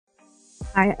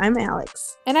Hi, I'm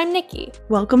Alex. And I'm Nikki.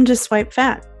 Welcome to Swipe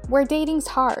Fat. Where dating's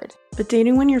hard. But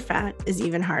dating when you're fat is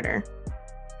even harder.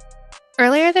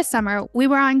 Earlier this summer, we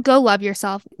were on Go Love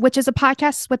Yourself, which is a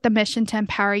podcast with the mission to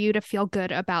empower you to feel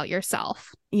good about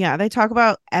yourself. Yeah, they talk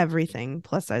about everything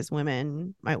plus size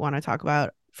women might want to talk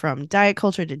about, from diet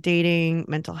culture to dating,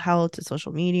 mental health to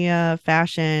social media,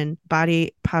 fashion,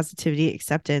 body positivity,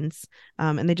 acceptance.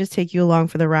 And they just take you along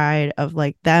for the ride of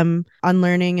like them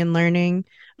unlearning and learning,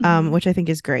 which I think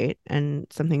is great and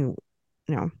something,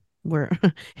 we're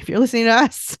if you're listening to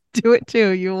us, do it too.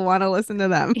 You will want to listen to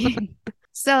them.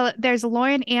 So there's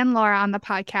Lauren and Laura on the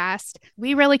podcast.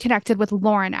 We really connected with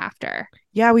Lauren after.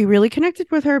 Yeah, we really connected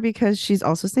with her because she's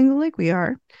also single like we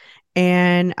are.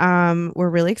 And we're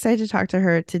really excited to talk to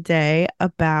her today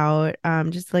about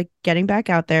just like getting back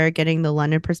out there, getting the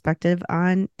London perspective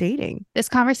on dating. This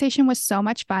conversation was so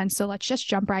much fun. So let's just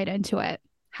jump right into it.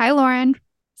 Hi, Lauren.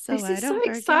 This is so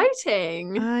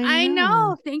exciting. I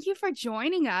know. Thank you for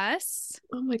joining us.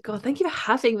 Oh my God. Thank you for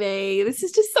having me. This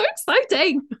is just so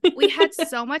exciting. We had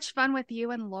so much fun with you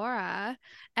and Laura.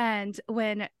 And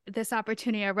when this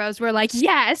opportunity arose, we're like,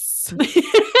 yes.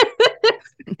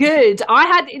 Good.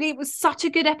 It was such a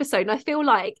good episode. And I feel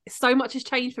like so much has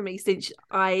changed for me since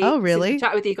I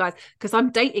chatted with you guys, because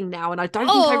I'm dating now and I don't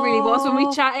think I really was when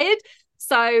we chatted.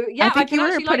 So yeah, I think you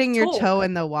were putting your toe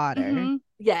in the water. Mm-hmm.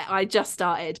 Yeah, I just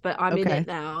started, but I'm in it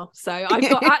now. So I've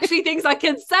got actually things I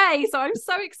can say. So I'm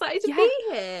so excited to be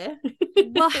here.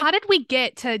 Well, how did we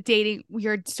get to dating?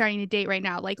 You're starting to date right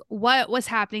now. Like, what was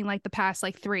happening like the past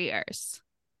 3 years?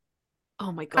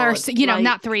 Oh my God. Or,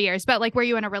 not 3 years, but like, were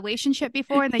you in a relationship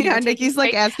before? And then Nikki's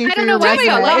like asking for your resume. Give me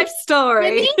your life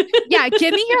story.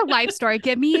 Give me your life story.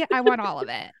 I want all of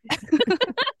it.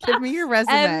 Give me your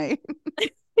resume.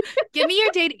 Give me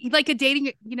your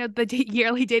the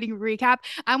yearly dating recap.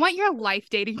 I want your life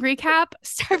dating recap.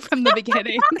 Start from the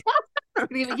beginning.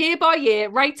 Year by year,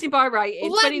 rating by rating.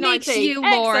 What 2019. makes you,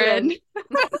 Lauren?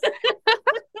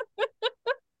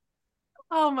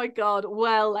 Oh my God.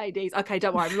 Well, ladies. Okay,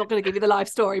 don't worry. I'm not going to give you the life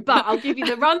story, but I'll give you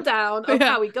the rundown of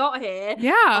how we got here.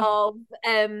 Yeah.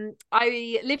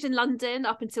 I lived in London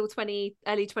up until early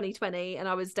 2020, and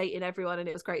I was dating everyone and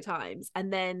it was great times.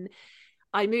 And then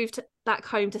I moved back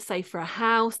home to save for a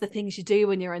house, the things you do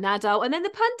when you're an adult. And then the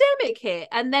pandemic hit.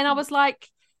 And then I was like,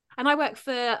 and I work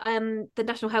for the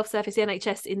National Health Service, the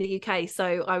NHS in the UK.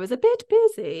 So I was a bit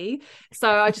busy. So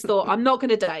I just thought, I'm not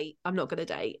going to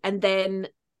date. And then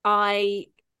I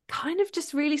kind of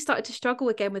just really started to struggle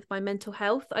again with my mental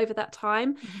health over that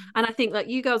time. Mm-hmm. And I think like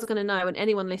you girls are going to know, and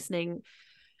anyone listening,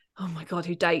 oh my God,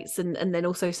 who dates and then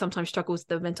also sometimes struggles with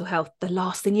the mental health, the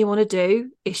last thing you want to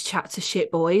do is chat to shit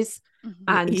boys. Mm-hmm.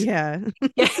 And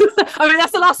I mean,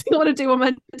 that's the last thing I want to do when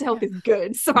my mental health is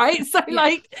good, right? So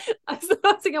that's the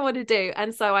last thing I want to do.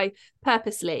 And so I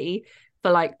purposely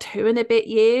for 2 and a bit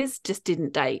years just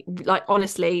didn't date. Like,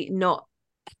 honestly, not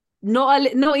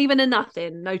even a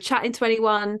nothing, no chatting to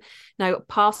anyone, no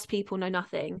past people, no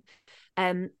nothing.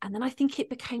 And then I think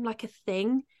it became like a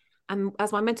thing. And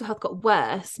as my mental health got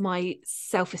worse, my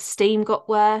self-esteem got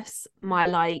worse. My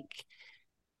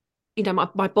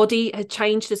my body had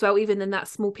changed as well. Even in that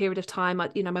small period of time, my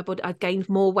body, I'd gained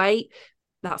more weight.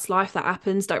 That's life, that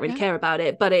happens. Don't really care about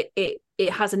it, but it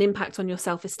has an impact on your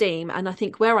self-esteem. And I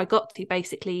think where I got to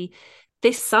basically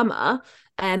this summer,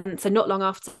 so not long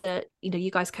after,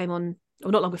 you guys came on,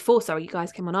 or not long before, sorry, you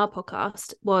guys came on our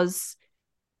podcast, was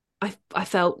I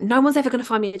felt no one's ever going to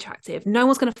find me attractive. No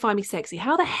one's going to find me sexy.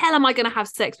 How the hell am I going to have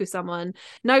sex with someone?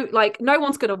 No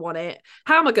one's going to want it.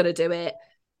 How am I going to do it?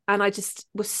 And I just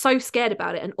was so scared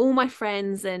about it. And all my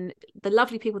friends and the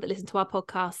lovely people that listen to our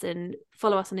podcast and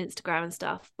follow us on Instagram and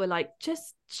stuff were like,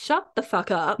 just shut the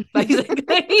fuck up,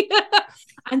 basically,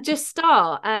 and just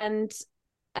start. And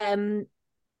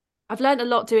I've learned a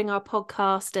lot doing our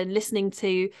podcast and listening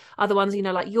to other ones,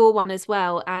 like your one as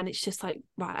well. And it's just like,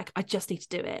 right, I just need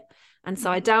to do it. And so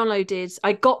I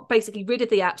got basically rid of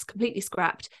the apps, completely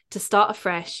scrapped, to start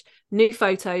afresh, new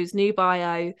photos, new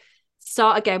bio,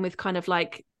 start again with kind of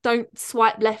like, don't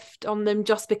swipe left on them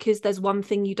just because there's one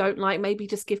thing you don't like. Maybe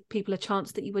just give people a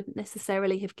chance that you wouldn't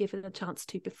necessarily have given a chance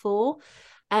to before.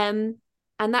 And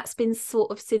that's been sort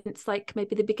of since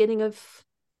maybe the beginning of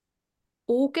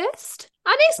August,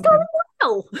 and it's going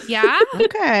well. Yeah.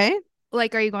 Okay.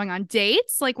 Are you going on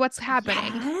dates? What's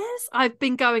happening? Yes, I've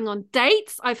been going on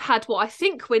dates. I've had what I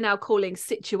think we're now calling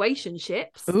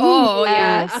situationships. Oh,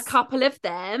 yes. A couple of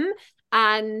them.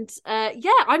 And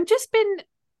I've just been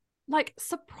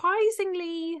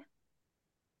surprisingly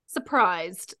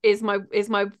surprised is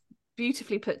my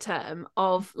beautifully put term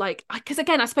of like, because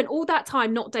again, I spent all that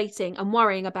time not dating and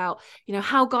worrying about, you know,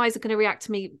 how guys are going to react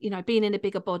to me, you know, being in a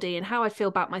bigger body and how I feel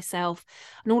about myself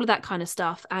and all of that kind of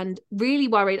stuff, and really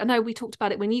worried. I know we talked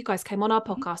about it when you guys came on our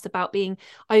podcast about being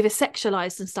over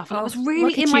sexualized and stuff, and I was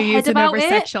really in my head about it.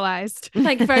 Sexualized.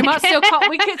 Thank you very much. Still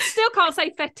can't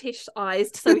say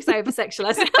fetishized, so we say over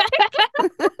sexualized.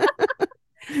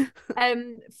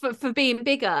 For being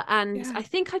bigger, and I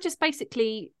think I just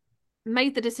basically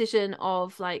made the decision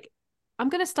of like, I'm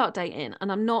going to start dating,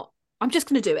 and I'm just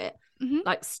going to do it.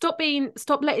 Like, stop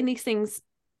letting these things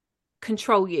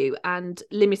control you and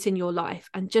limiting your life,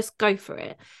 and just go for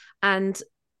it. And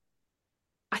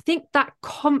I think that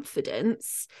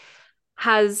confidence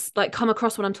has like come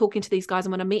across when I'm talking to these guys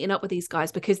and when I'm meeting up with these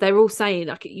guys, because they're all saying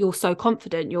like, you're so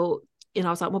confident, I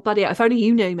was like, well, buddy, if only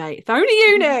you knew, mate. If only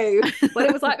you knew what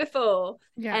it was like before.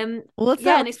 Well, it's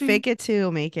that fake it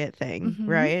till make it thing,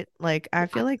 right? Like, I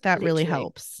feel like that really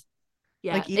helps.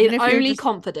 Yeah, like, even if only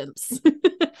confidence.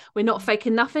 We're not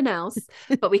faking nothing else,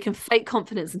 but we can fake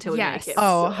confidence until we make it.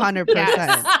 Oh, 100%.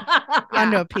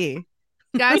 Hundo P.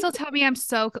 Guys will tell me I'm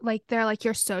so like, they're like,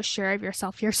 you're so sure of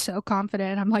yourself, you're so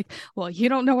confident. I'm like, well, you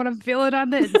don't know what I'm feeling on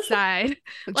the inside.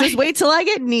 Just wait till I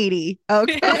get needy,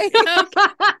 okay?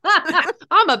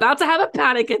 I'm about to have a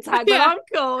panic attack, but I'm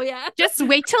cool. Yeah, just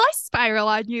wait till I spiral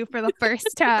on you for the first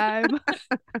time.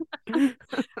 I love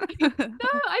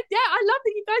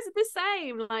that you guys are the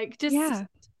same. Like, just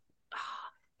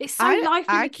it's so life.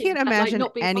 I can't imagine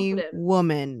any confident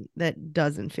woman that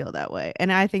doesn't feel that way,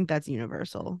 and I think that's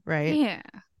universal, right? Yeah.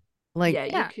 Like,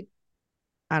 you could.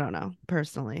 I don't know.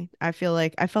 Personally, I felt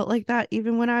like that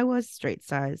even when I was straight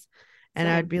size, and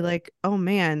I'd be like, oh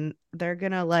man, they're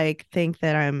gonna like think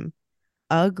that I'm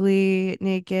ugly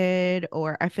naked,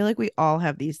 or I feel like we all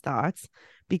have these thoughts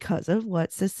because of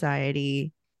what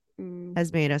society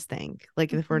has made us think.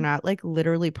 Like, if we're not like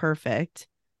literally perfect,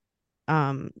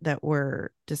 that we're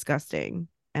disgusting,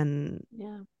 and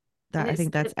that I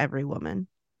think that's every woman,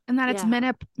 and that it's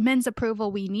men's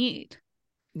approval we need.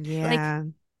 Like,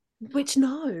 which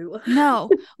no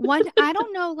one, I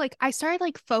don't know, like, I started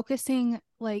like focusing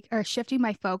like, or shifting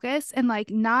my focus and like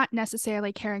not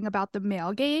necessarily caring about the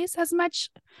male gaze as much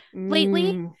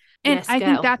lately. And I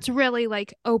think that's really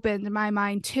like opened my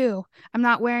mind too. I'm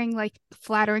not wearing like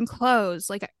flattering clothes.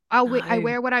 Like, I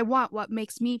wear what I want, what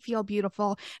makes me feel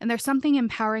beautiful. And there's something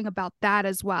empowering about that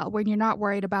as well, when you're not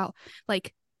worried about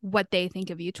like what they think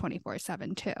of you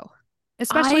 24/7 too,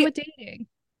 especially with dating.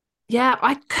 Yeah,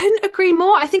 I couldn't agree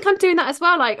more. I think I'm doing that as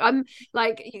well. Like, I'm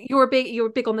like, you're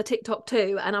big on the TikTok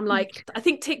too. And I'm like, I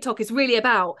think TikTok is really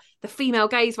about the female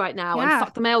gaze right now and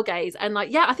fuck the male gaze. And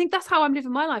like, I think that's how I'm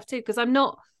living my life too. Because I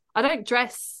don't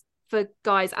dress for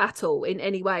guys at all in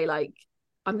any way. Like,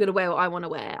 I'm going to wear what I want to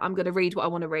wear. I'm going to read what I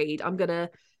want to read. I'm going to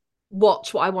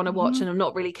watch what I want to watch. And I'm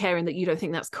not really caring that you don't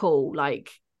think that's cool. Like,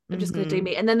 I'm just going to do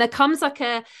me. And then there comes like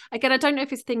again, I don't know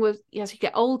if it's a thing with, as you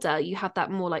get older, you have that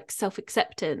more like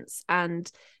self-acceptance, and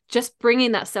just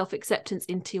bringing that self-acceptance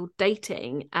into your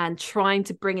dating and trying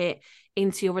to bring it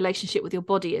into your relationship with your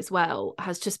body as well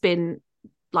has just been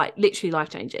like literally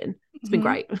life-changing. It's been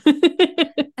great.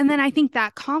 And then I think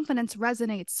that confidence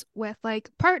resonates with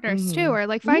like partners too, or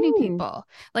like finding people.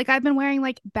 Like, I've been wearing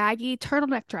like baggy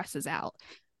turtleneck dresses out.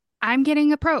 I'm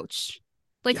getting approached.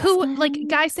 Like, who, like,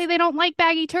 guys say they don't like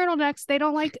baggy turtlenecks.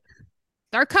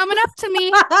 They're coming up to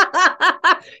me.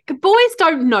 Boys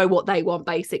don't know what they want,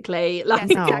 basically. Like,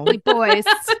 exactly, boys.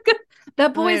 The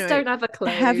boys don't have a clue.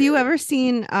 Have you ever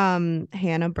seen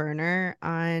Hannah Berner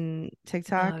on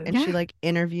TikTok? No. And she like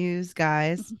interviews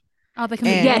guys. Oh, the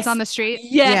comedians on the street.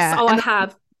 Yes. I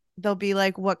have. They'll be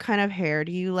like, what kind of hair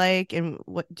do you like? And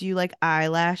what do you like,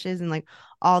 eyelashes and like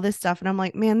all this stuff? And I'm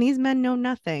like, man, these men know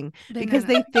nothing, because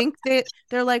they think that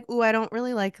they're like, oh, I don't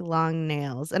really like long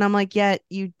nails. And I'm like, yeah,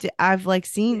 I've like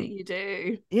seen. You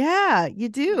do. Yeah, you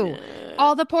do. Yeah.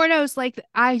 All the pornos, like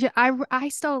I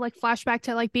still like flashback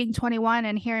to like being 21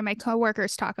 and hearing my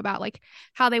coworkers talk about like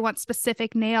how they want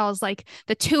specific nails, like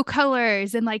the 2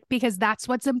 colors, and like, because that's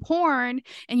what's in porn,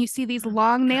 and you see these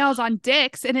long nails on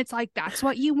dicks, and it's like, that's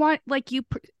what you want, like, you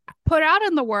put out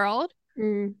in the world.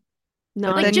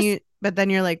 No, but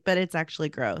then you're like, but it's actually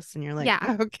gross, and you're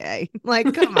like, okay,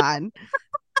 like, come on.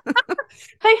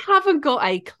 They haven't got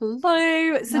a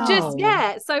clue. So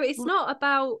so it's not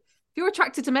about, if you're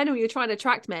attracted to men or you're trying to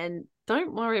attract men,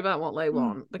 don't worry about what they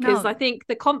want, because I think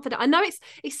the confidence, I know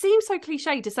it seems so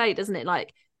cliche to say, doesn't it?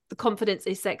 Like, the confidence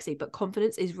is sexy, but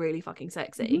confidence is really fucking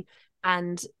sexy.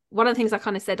 And one of the things I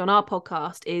kind of said on our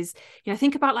podcast is,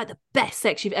 think about like the best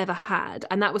sex you've ever had.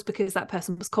 And that was because that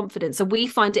person was confident. So we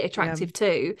find it attractive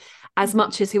too, as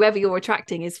much as whoever you're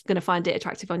attracting is going to find it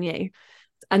attractive on you.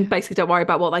 And basically don't worry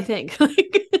about what they think.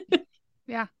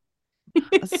 Yeah.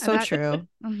 That's so true.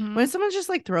 When someone just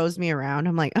like throws me around,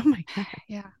 I'm like, oh my God.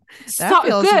 Yeah. That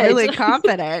feels really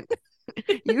confident.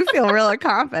 You feel really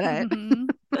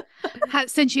confident.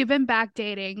 Since you've been back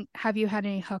dating, have you had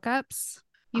any hookups?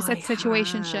 You said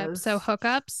situationship, so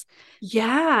hookups?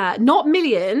 Yeah, not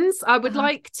millions. I would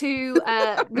like to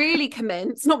really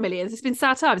commence, not millions, it's been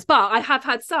sad times, but I have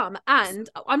had some. And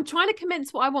I'm trying to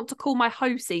commence what I want to call my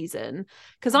hoe season,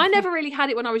 because I never really had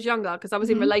it when I was younger, because I was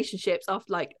in relationships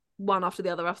after like one after the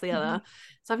other after the other.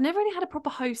 So I've never really had a proper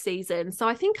hoe season. So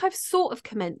I think I've sort of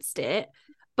commenced it.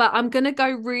 But I'm going to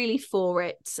go really for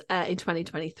it in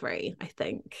 2023, I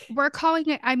think. We're calling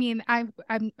it, I mean, I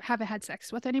haven't had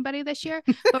sex with anybody this year,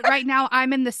 but right now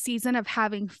I'm in the season of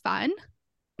having fun.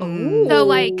 Oh. So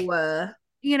like, I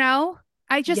want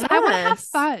to have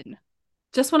fun.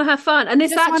 Just want to have fun. And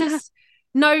is that just,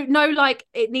 no, like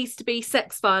it needs to be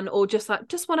sex fun, or just like,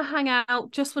 just want to hang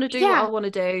out, just want to do what I want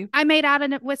to do. I made out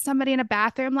with somebody in a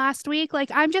bathroom last week. Like,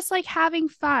 I'm just like having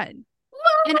fun.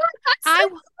 And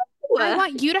I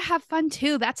want you to have fun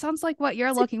too. That sounds like what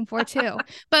you're looking for too.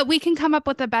 But we can come up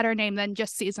with a better name than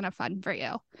just season of fun for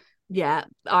you. Yeah.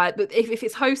 But if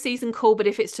it's hoe season, cool. But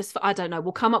if it's just, I don't know,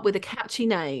 we'll come up with a catchy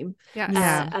name.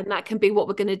 Yeah. And that can be what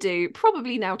we're going to do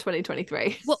probably now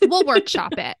 2023. We'll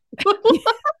workshop it.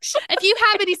 If you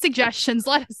have any suggestions,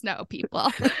 let us know,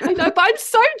 people. I know, but I'm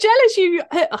so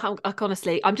jealous.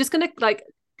 Honestly, I'm just going to like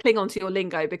cling on to your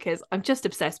lingo because I'm just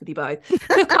obsessed with you both.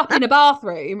 Hook up in a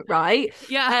bathroom, right?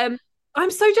 Yeah. I'm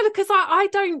so jealous because I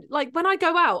don't like, when I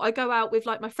go out with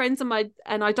like my friends and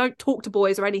I don't talk to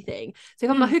boys or anything. So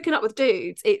if I'm like hooking up with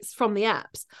dudes, it's from the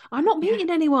apps. I'm not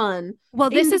meeting anyone. Well,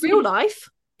 this is real life.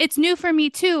 It's new for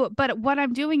me too, but what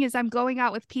I'm doing is I'm going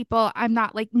out with people I'm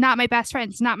not my best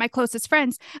friends, not my closest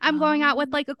friends. I'm going out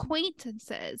with like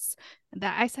acquaintances.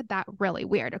 That I said that really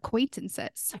weird.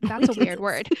 Acquaintances. That's a weird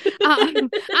word. I'm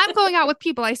going out with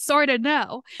people I sort of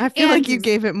know. I feel like you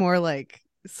gave it more like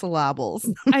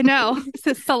syllables. I know.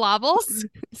 Syllables?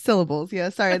 Syllables. Yeah.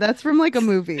 Sorry. That's from like a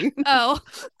movie. Oh,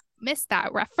 missed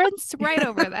that reference right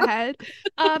over the head.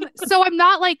 So I'm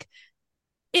not like,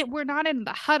 we're not in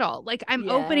the huddle. Like I'm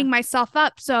opening myself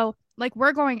up. So like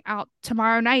we're going out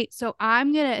tomorrow night. So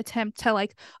I'm going to attempt to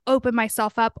like open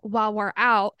myself up while we're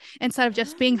out instead of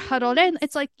just being huddled in.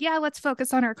 It's like, yeah, let's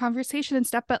focus on our conversation and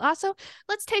stuff, but also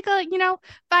let's take 5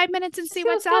 minutes and see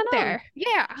what's out there.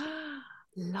 Yeah.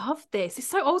 Love this. It's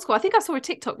so old school. I think I saw a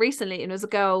TikTok recently and it was a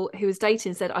girl who was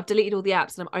dating said, I've deleted all the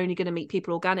apps and I'm only going to meet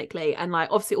people organically. And like,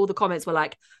 obviously all the comments were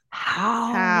like,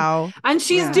 how? And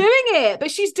she's doing it, but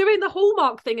she's doing the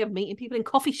hallmark thing of meeting people in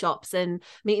coffee shops and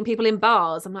meeting people in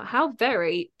bars. I'm like, how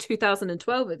very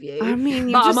 2012 of you. I mean,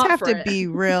 you just have to be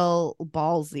real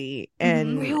ballsy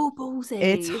and real ballsy.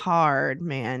 It's hard,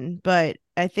 man. But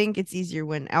I think it's easier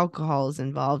when alcohol is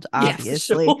involved,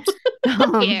 obviously.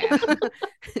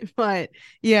 But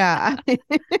yeah,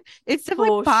 it's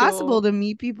definitely possible to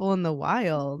meet people in the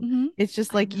wild. It's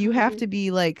just like you have to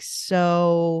be like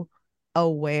so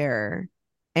aware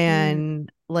and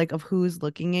like of who's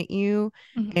looking at you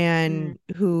and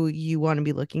who you want to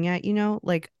be looking at,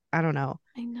 like I don't know.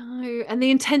 I know. And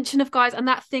the intention of guys and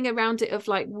that thing around it of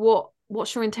like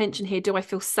what's your intention here? Do I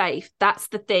feel safe? That's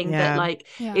the thing that like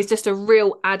is just a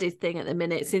real added thing at the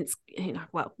minute since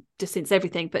just since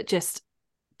everything, but just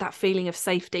that feeling of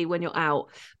safety when you're out.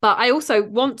 But I also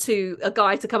want a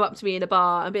guy to come up to me in a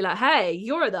bar and be like, hey,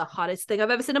 you're the hottest thing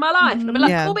I've ever seen in my life. And I'll be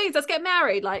like, cool beans, let's get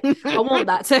married. Like I want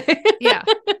that too. Yeah.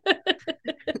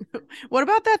 What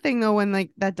about that thing though when like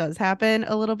that does happen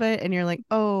a little bit and you're like,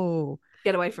 oh,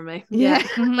 get away from me. Yeah.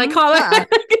 Like can't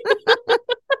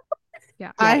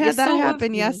I had that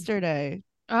happen yesterday.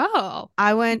 Oh,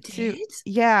 I went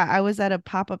I was at a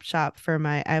pop-up shop for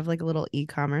I have like a little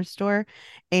e-commerce store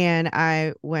and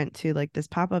I went to like this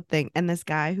pop-up thing and this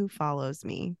guy who follows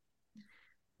me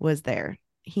was there.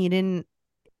 He didn't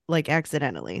like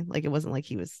accidentally, like it wasn't like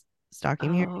he was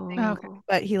stalking me or anything. Okay.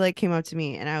 But he like came up to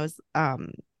me and I was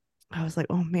like,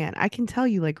 oh man, I can tell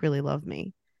you like really love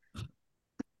me.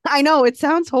 I know it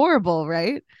sounds horrible,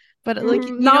 right? But like,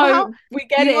 we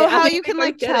get it. How you can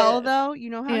like tell though,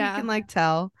 you know how you can like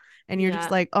tell, and you're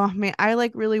just like, oh man, I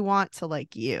like really want to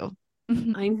like you.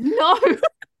 I know. I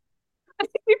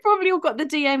think we probably all got the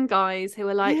DM guys who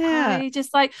are like, hi,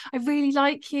 just like, I really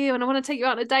like you, and I want to take you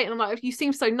out on a date. And I'm like, you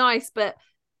seem so nice, but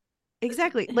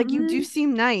exactly, like you do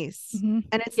seem nice,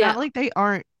 and it's not like they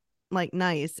aren't like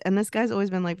nice, and this guy's always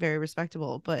been like very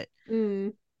respectable, but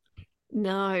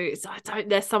no,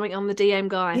 there's something on the DM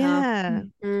guy. Yeah.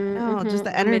 No, just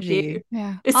the energy.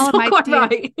 Yeah. It's all not quite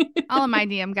right. All of my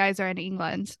DM guys are in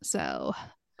England, so.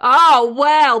 Oh,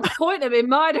 well, point them in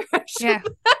my direction. Yeah.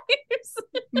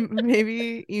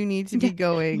 Maybe you need to be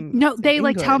going. No, they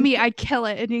England. like tell me I'd kill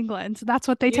it in England. That's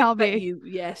what they tell me.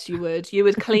 Yes, you would. You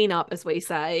would clean up, as we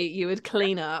say. You would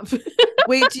clean up.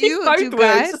 Wait, do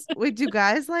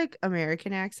guys like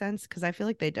American accents? Because I feel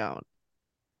like they don't.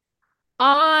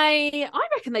 I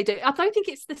reckon they do. I don't think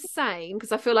it's the same,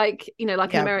 because I feel like, you know, like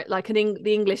the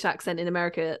English accent in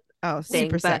America. Oh,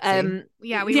 super sexy.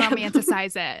 Yeah, we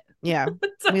romanticize it. Yeah,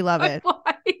 we love it.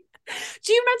 Why.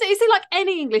 Do you remember? Is it like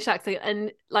any English accent,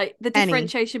 and like the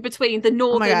differentiation between the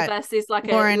northern versus like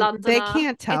Lauren, a Londoner? They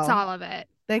can't tell. It's all of it.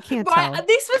 They can't tell.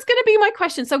 This was going to be my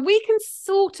question. So we can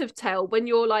sort of tell when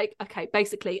you're like, okay,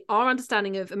 basically our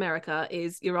understanding of America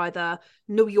is you're either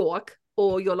New York,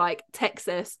 or you're like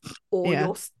Texas, or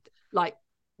you're like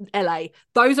LA.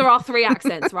 Those are our three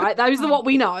accents, right? Those are what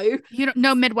we know. You don't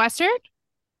know Midwestern?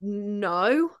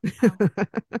 No.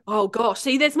 Oh gosh,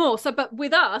 see, there's more. So, but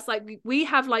with us, like we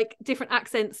have like different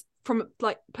accents from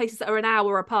like places that are an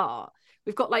hour apart.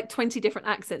 We've got like 20 different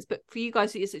accents, but for you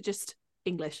guys, is it just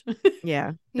English?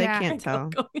 Yeah, they can't tell.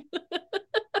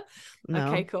 No.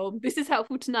 Okay, cool. This is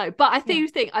helpful to know. But I do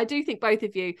think both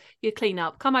of you clean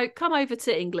up. Come over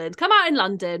to England. Come out in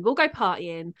London. We'll go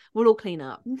partying. We'll all clean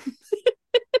up.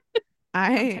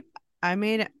 I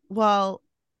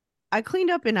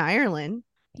cleaned up in Ireland.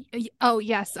 Oh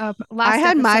yes. I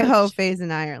had my hoe phase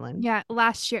in Ireland. Yeah,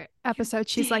 last year episode,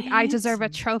 she's like, I deserve a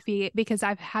trophy because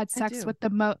I've had sex with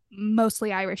the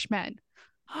mostly Irish men.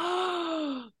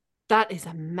 That is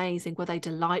amazing. Were they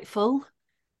delightful?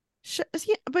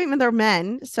 Yeah, but they're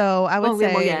men, so I would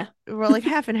say we're like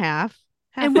half and half.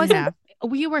 And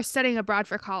we were studying abroad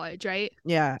for college, right?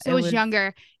 Yeah, so it was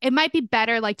younger. It might be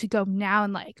better like to go now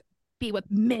and like be with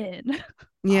men.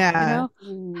 Yeah,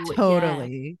 Ooh,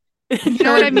 totally. Yeah. You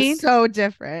know what I mean? So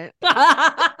different.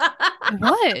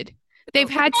 What? They've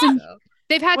had some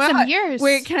years.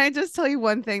 Wait, can I just tell you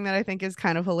one thing that I think is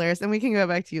kind of hilarious, and we can go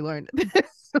back to you, Lauren.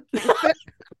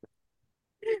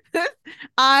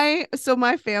 So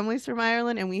my family's from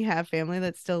Ireland, and we have family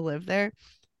that still live there,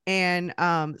 and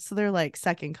so they're like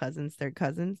second cousins, third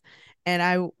cousins,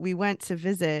 and we went to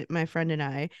visit, my friend and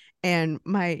I, and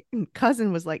my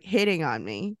cousin was like hitting on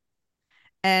me.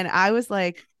 And I was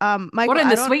like, Michael, what in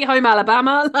the sweet home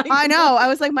Alabama? Like, I know. I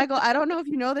was like, Michael, I don't know if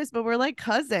you know this, but we're like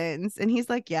cousins. And he's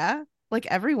like, yeah, like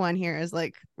everyone here is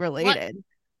like related.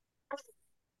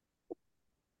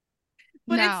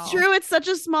 But it's true. It's such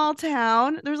a small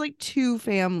town. There's like 2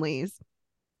 families.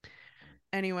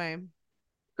 Anyway,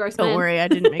 don't worry. I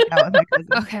didn't make out with my cousin.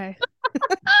 Okay.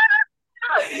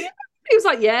 He was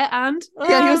like, yeah, and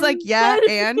he was like, yeah,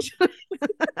 and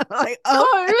like,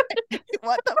 oh,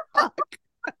 what the fuck?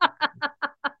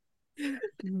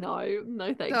 No,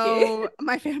 thank you. So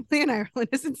my family in Ireland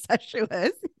is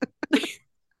incestuous. I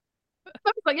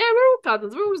was like, yeah, we're all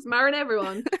cousins. We're all just marrying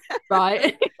everyone,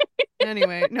 right?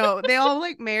 Anyway, no, they all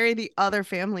like marry the other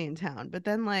family in town, but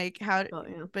then like how? Oh,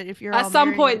 yeah. But if you're at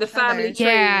some point, the family tree,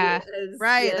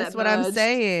 right? That's what I'm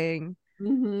saying.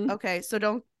 Mm-hmm. Okay, so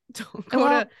don't go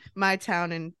to my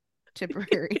town in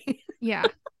Tipperary. Yeah.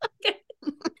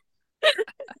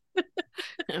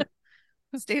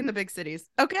 Stay in the big cities.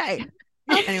 Okay.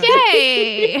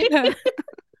 Okay.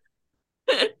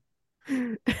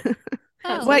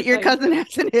 What, your cousin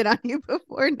hasn't hit on you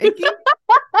before, Nikki?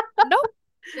 Nope.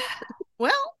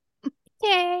 Well,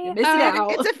 yay.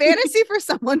 It's a fantasy for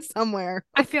someone somewhere.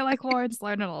 I feel like Lauren's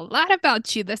learning a lot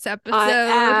about you this episode.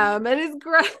 I am. It is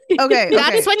great. Okay.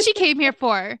 That's what she came here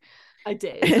for. I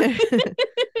did.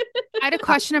 I had a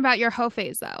question about your hoe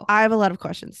phase, though. I have a lot of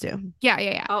questions too.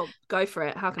 Yeah. Oh, go for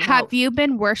it. How can I have help? you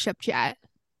been worshipped yet?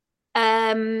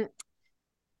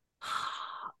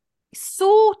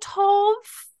 Sort of.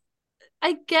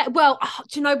 I get. Well,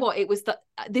 do you know what?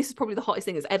 This is probably the hottest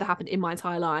thing that's ever happened in my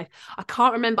entire life. I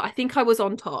can't remember. I think I was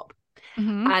on top,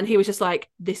 and he was just like,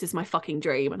 "This is my fucking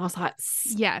dream," and I was like,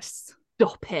 "Yes."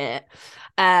 Stop it.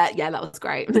 Yeah, that was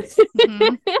great. That's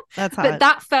hot. But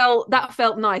that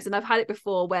felt nice, and I've had it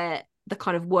before where the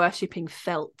kind of worshipping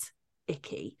felt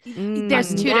icky. There's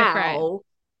two different.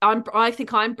 I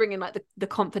think I'm bringing like the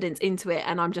confidence into it,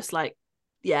 and I'm just like,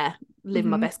 yeah, living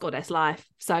my best goddess life.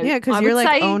 So yeah, because you're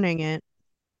like owning it.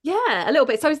 Yeah, a little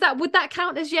bit. So would that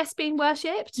count as yes being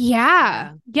worshipped?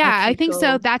 Yeah. Okay, I think cool.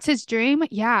 so. That's his dream.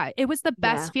 Yeah, it was the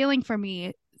best feeling for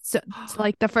me So it's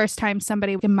like the first time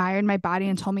somebody admired my body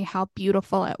and told me how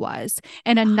beautiful it was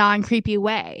in a non-creepy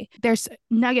way. There's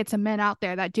nuggets of men out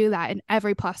there that do that, and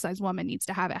every plus size woman needs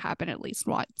to have it happen at least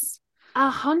once.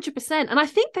 100%. And I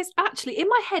think there's actually, in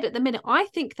my head at the minute, I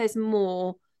think there's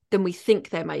more than we think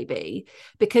there may be,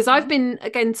 because I've been,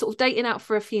 again, sort of dating out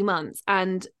for a few months,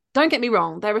 and don't get me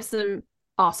wrong, there are some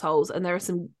assholes and there are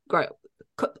some great,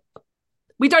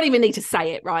 we don't even need to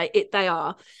say it, right? They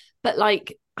are. But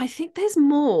like, I think there's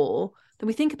more than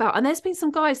we think about. And there's been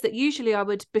some guys that usually I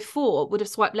would have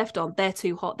swiped left on. They're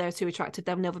too hot, they're too attractive,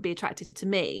 they'll never be attracted to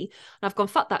me. And I've gone,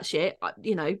 fuck that shit. I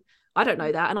don't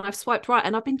know that. And I've swiped right.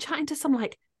 And I've been chatting to some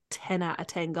like 10 out of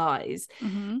 10 guys,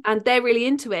 and they're really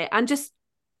into it. And just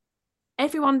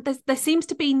everyone, there seems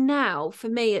to be now, for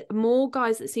me, more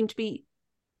guys that seem to be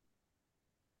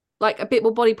like a bit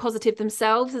more body positive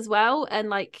themselves as well. And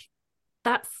like,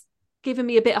 that's given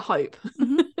me a bit of hope.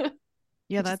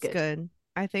 Yeah, that's good.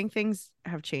 I think things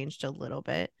have changed a little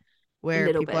bit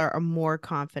where people are more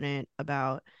confident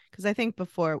about, because I think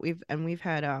before we've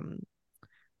had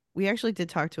we actually did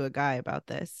talk to a guy about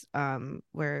this,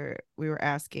 where we were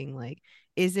asking, like,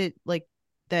 is it like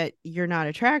that you're not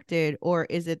attracted, or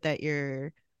is it that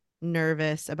you're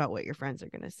nervous about what your friends are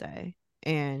going to say?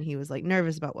 And he was like,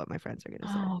 nervous about what my friends are going to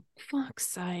say. Oh, fuck's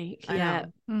sake. Yeah.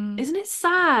 Isn't it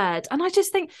sad? And I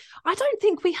just think, I don't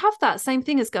think we have that same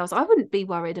thing as girls. I wouldn't be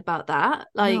worried about that.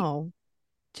 Like, no.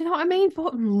 Do you know what I mean?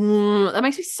 That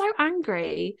makes me so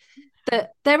angry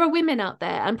that there are women out there,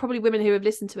 and probably women who have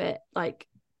listened to it, like,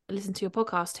 listen to your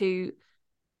podcast, who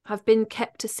have been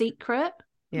kept a secret.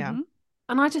 Yeah.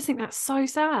 And I just think that's so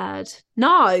sad.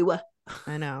 No.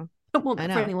 I know. I don't want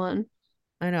that for anyone.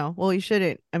 I know. Well, you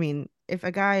shouldn't. I mean, if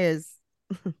a guy is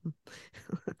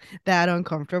that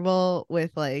uncomfortable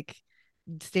with like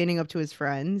standing up to his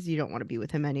friends, you don't want to be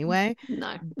with him anyway.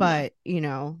 No. But you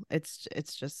know, it's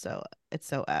just so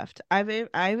effed.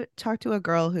 I've talked to a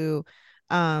girl who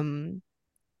or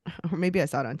maybe I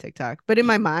saw it on TikTok, but in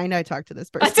my mind I talked to this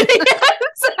person.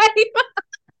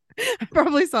 I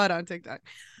probably saw it on TikTok.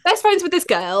 Best friends with this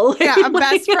girl. Yeah, I'm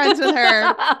best friends with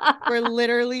her. We're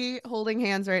literally holding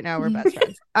hands right now. We're best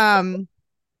friends.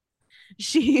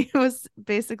 She was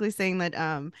basically saying that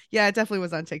yeah, it definitely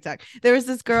was on TikTok. There was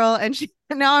this girl, and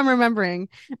now I'm remembering.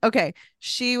 Okay,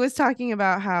 she was talking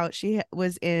about how she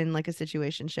was in like a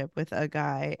situationship with a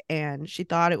guy, and she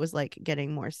thought it was like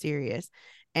getting more serious,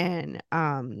 and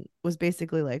was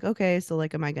basically like, okay, so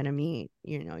like, am I gonna meet,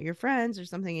 you know, your friends or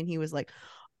something? And he was like,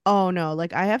 oh no,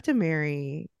 like I have to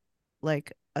marry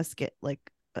like a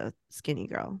skinny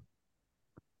girl,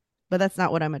 but that's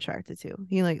not what I'm attracted to.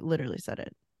 He like literally said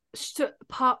it.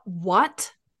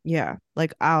 What? Yeah,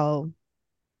 like I'll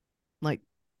like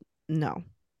no,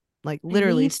 like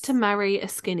literally need to marry a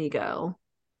skinny girl.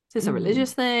 Is this a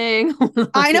religious thing?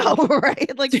 I know,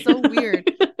 right? Like so weird.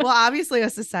 Well, obviously a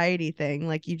society thing.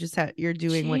 Like you just you're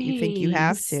doing what you think you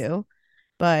have to.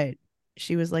 But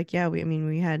she was like, yeah,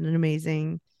 we had an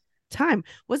amazing time.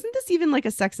 Wasn't this even like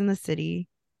a Sex and the City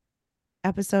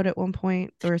episode at one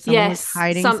point, or someone was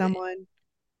hiding someone?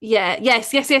 Yeah,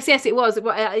 yes, it was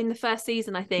in the first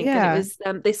season, I think. Yeah. And it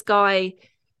was this guy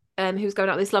who was going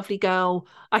out with this lovely girl.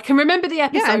 I can remember the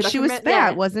episode. Yeah, and she was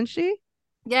fat, wasn't she?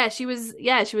 Yeah, she was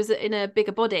in a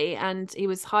bigger body, and he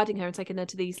was hiding her and taking her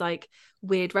to these like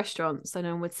weird restaurants so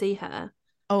no one would see her.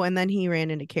 Oh, and then he ran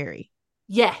into Carrie.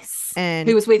 Yes. And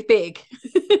who was with Big.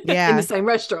 Yeah. In the same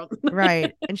restaurant.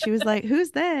 Right. And she was like, who's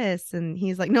this? And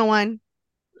he's like, no one.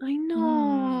 I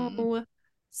know.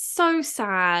 So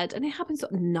sad. And it happens.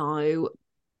 No.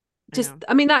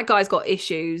 I mean, that guy's got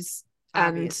issues.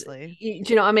 Obviously. And do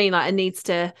you know what I mean? Like, it needs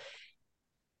to.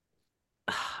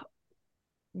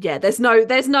 Yeah, there's no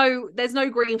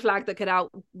green flag that could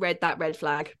outred that red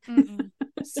flag.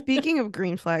 Speaking of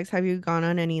green flags, have you gone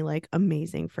on any like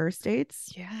amazing first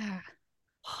dates? Yeah.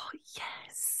 Oh,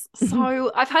 yes.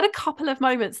 So I've had a couple of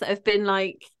moments that have been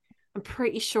like, I'm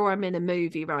pretty sure I'm in a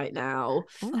movie right now.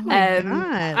 Oh my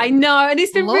God. I know, and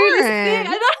it's been really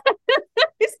cute.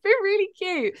 It's been really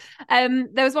cute.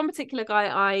 There was one particular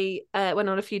guy I went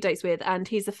on a few dates with, and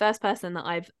he's the first person that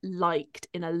I've liked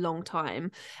in a long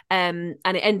time. And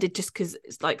it ended just because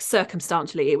it's like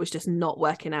circumstantially it was just not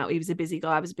working out. He was a busy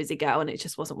guy, I was a busy girl, and it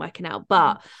just wasn't working out.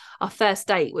 But our first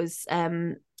date was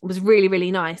really,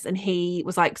 really nice. And he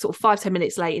was like sort of 5-10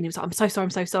 minutes late, and he was like, I'm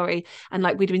so sorry. And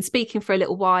like, we'd been speaking for a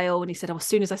little while, and he said, oh, as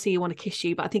soon as I see you, I want to kiss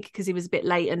you. But I think because he was a bit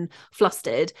late and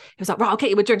flustered, he was like, right, I'll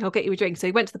get you a drink. So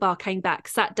he went to the bar, came back,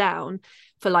 sat down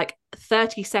for like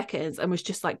 30 seconds and was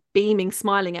just like beaming,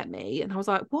 smiling at me. And I was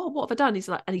like, what have I done? He's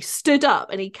like, and he stood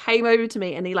up and he came over to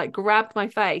me and he like grabbed my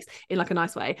face in like a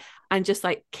nice way and just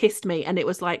like kissed me. And it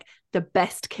was like the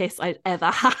best kiss I'd ever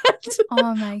had.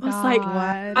 Oh my God. I was like,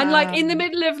 what? And like in the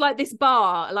middle of like this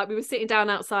bar, like we were sitting down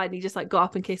outside and he just like got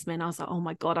up and kissed me. And I was like, oh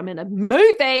my God, I'm in a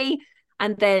movie.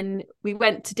 And then we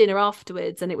went to dinner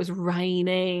afterwards and it was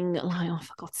raining, like, oh,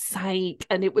 for God's sake.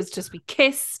 And it was just, we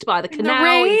kissed by the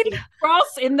canal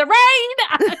cross in the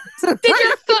rain. Did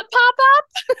your foot pop up?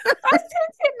 I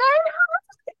didn't know.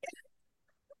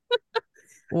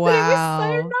 Wow. It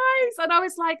was so nice. And I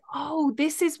was like, oh,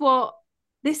 this is what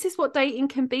dating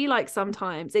can be like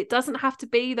sometimes. It doesn't have to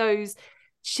be those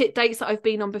shit dates that I've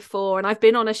been on before. And I've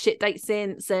been on a shit date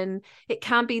since. And it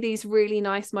can be these really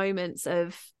nice moments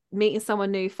of meeting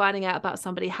someone new, finding out about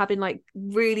somebody, having like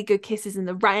really good kisses in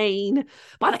the rain,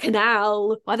 by the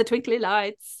canal, by the twinkly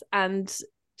lights, and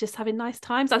just having nice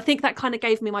times. I think that kind of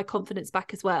gave me my confidence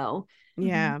back as well.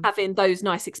 Yeah. Having those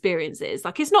nice experiences.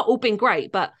 Like, it's not all been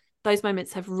great, but those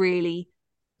moments have really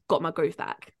got my groove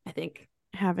back, I think.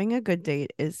 Having a good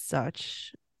date is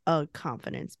such a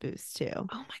confidence boost too. Oh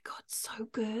my God, so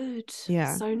good.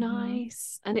 Yeah. So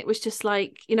nice. And it was just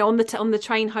like, you know, on the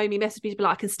train home, he messaged me to be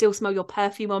like, I can still smell your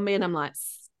perfume on me. And I'm like,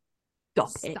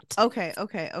 stop it. Okay.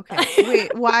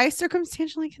 Wait, why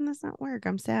circumstantially can this not work?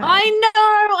 I'm sad. I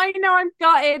know. I'm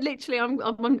gutted. Literally,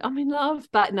 I'm in love.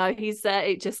 But no, he's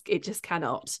it just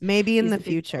cannot. Maybe in the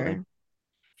future.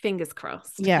 Fingers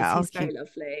crossed. Yeah, he's very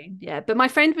lovely. Yeah, but my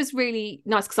friend was really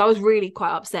nice because I was really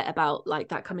quite upset about like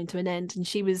that coming to an end, and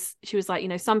she was like, you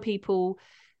know, some people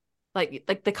like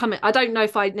they come in. I don't know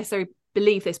if I necessarily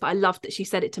believe this, but I loved that she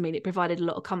said it to me, and it provided a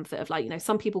lot of comfort of like, you know,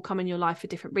 some people come in your life for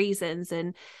different reasons,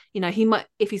 and you know, he might,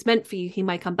 if he's meant for you, he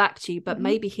may come back to you, but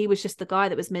maybe he was just the guy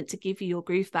that was meant to give you your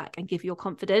groove back and give you your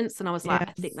confidence. And I was like,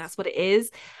 I think that's what it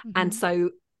is. And so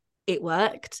it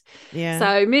worked. Yeah.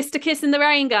 So Mr. Kiss in the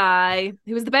Rain guy,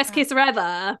 who was the best kisser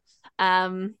ever,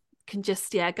 can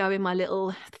just go in my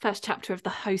little first chapter of the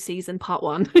Ho season part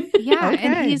 1. Yeah. Okay.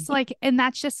 And he's like, and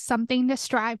that's just something to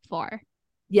strive for.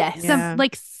 Yes.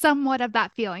 Like somewhat of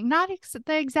that feeling, not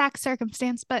the exact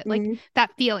circumstance, but like that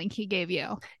feeling he gave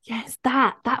you. Yes,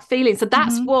 that feeling. So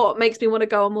that's what makes me want to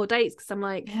go on more dates, because I'm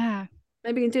like, yeah,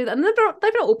 maybe we can do that. And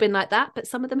they've not all been like that, but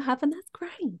some of them have, and that's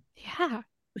great. Yeah.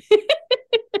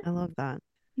 I love that.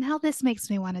 Now this makes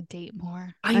me want to date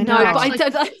more. I know, but I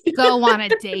don't go on a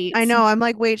date. I know. I'm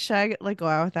like, wait, should I like go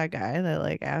out with that guy that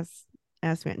like asked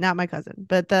me? Not my cousin,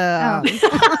 but the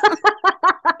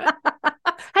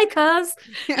hey, cuz.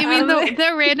 You mean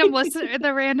the random listener,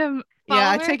 the random follower?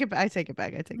 Yeah, I take it back.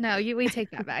 We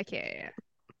take that back.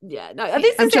 Yeah. No,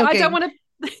 this is it. I don't want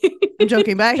to. I'm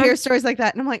joking, but I hear stories like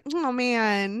that, and I'm like, oh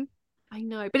man. I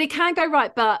know, but it can go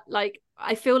right. But like,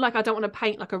 I feel like I don't want to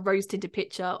paint like a rose tinted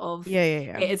picture of it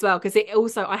as well, because it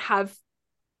also, I have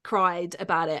cried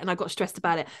about it and I got stressed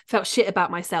about it, felt shit about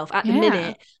myself at the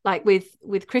minute, like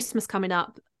with Christmas coming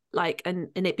up, like and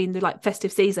it being the like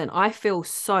festive season, I feel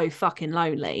so fucking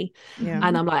lonely.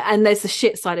 And I'm like, and there's the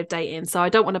shit side of dating, so I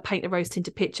don't want to paint a rose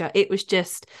tinted picture. It was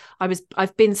just,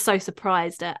 I've been so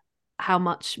surprised at how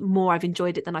much more I've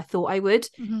enjoyed it than I thought I would,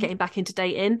 getting back into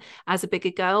dating as a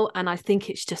bigger girl. And I think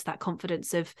it's just that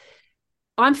confidence of,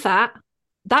 I'm fat,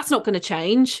 that's not going to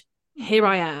change. Here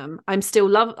I am. I'm still,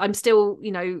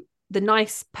 you know, the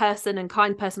nice person and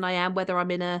kind person I am, whether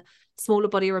I'm in a smaller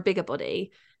body or a bigger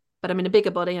body, but I'm in a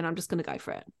bigger body and I'm just going to go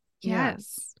for it.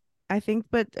 Yes. I think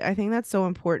that's so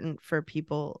important for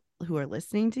people who are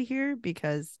listening to hear,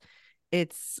 because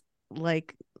it's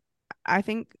like, I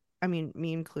mean,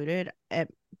 me included, at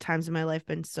times in my life,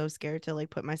 been so scared to like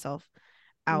put myself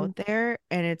out there.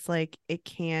 And it's like, it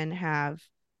can have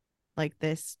like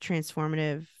this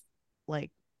transformative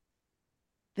like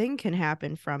thing can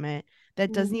happen from it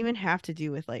that doesn't even have to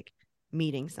do with like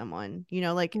meeting someone, you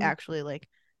know, like actually like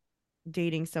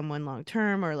dating someone long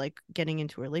term or like getting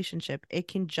into a relationship. It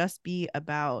can just be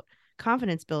about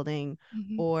confidence building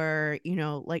or, you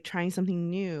know, like trying something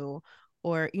new,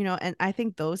 or, you know, and I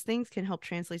think those things can help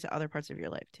translate to other parts of your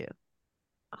life too.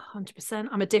 100%.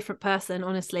 I'm a different person,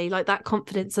 honestly. Like that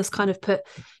confidence has kind of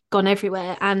gone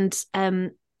everywhere. And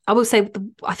I will say,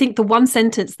 I think the one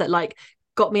sentence that like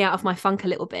got me out of my funk a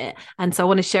little bit, and so I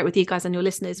want to share it with you guys and your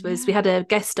listeners, was we had a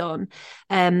guest on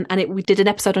and we did an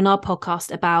episode on our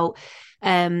podcast about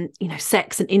you know,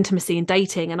 sex and intimacy and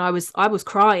dating, and I was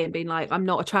crying, being like, I'm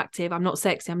not attractive, I'm not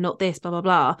sexy, I'm not this, blah blah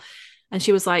blah. And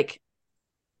she was like,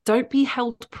 don't be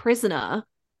held prisoner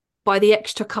by the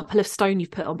extra couple of stone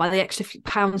you've put on, by the extra few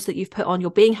pounds that you've put on.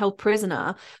 You're being held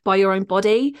prisoner by your own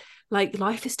body. Like,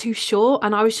 life is too short.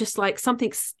 And I was just like,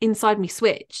 something inside me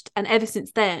switched. And ever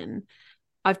since then,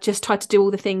 I've just tried to do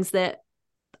all the things that,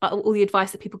 all the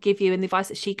advice that people give you, and the advice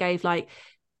that she gave, like,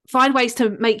 find ways to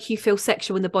make you feel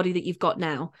sexual in the body that you've got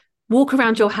now. walk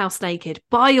around your house naked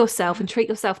by yourself and treat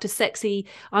yourself to sexy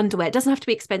underwear. It doesn't have to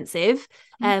be expensive.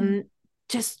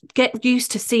 Just get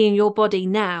used to seeing your body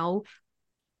now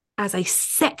as a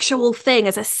sexual thing,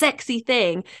 as a sexy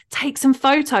thing. Take some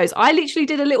photos. I literally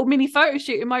did a little mini photo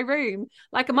shoot in my room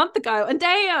like a month ago, and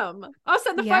damn, I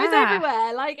sent the photos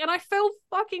everywhere, like, and I feel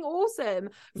fucking awesome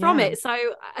from it. So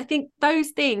I think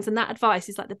those things and that advice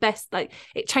is like the best. Like,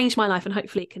 it changed my life, and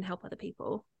hopefully it can help other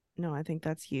people. No, I think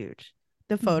that's huge.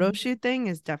 The photo shoot thing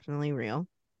is definitely real.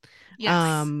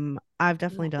 Yes. I've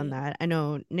definitely done that. I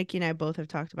know Nikki and I both have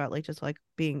talked about like just like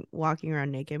walking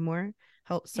around naked more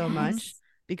helps so much,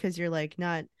 because you're like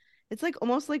not, it's like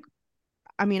almost like,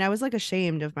 I mean, I was like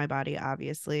ashamed of my body,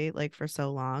 obviously, like for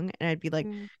so long, and I'd be like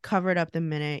covered up the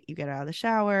minute you get out of the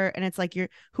shower, and it's like,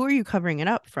 who are you covering it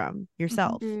up from?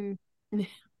 Yourself. And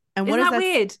what is that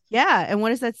weird? Yeah. And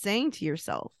what is that saying to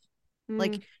yourself?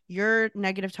 Like, you're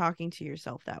negative talking to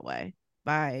yourself that way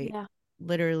by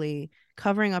literally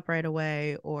covering up right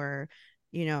away, or,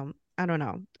 you know, I don't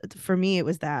know. For me, it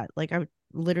was that, like, I would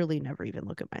literally never even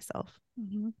look at myself.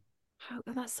 Oh,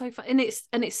 that's so fun. And it's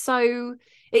so,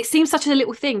 it seems such a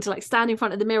little thing to like stand in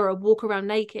front of the mirror, walk around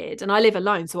naked, and I live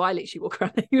alone, so I literally walk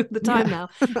around naked all the time now,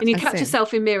 and you catch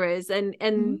yourself in mirrors, and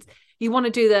you want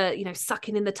to do the, you know,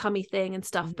 sucking in the tummy thing and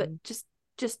stuff, but just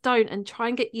don't, and try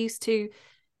and get used to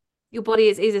your body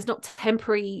is it's not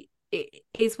temporary. It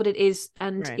is what it is.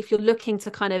 And if you're looking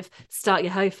to kind of start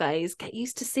your hoe phase, get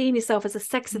used to seeing yourself as a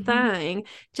sexy thing,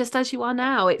 just as you are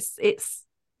now. It's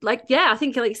like, I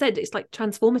think like you said, it's like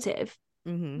transformative.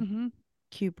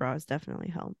 Cute bras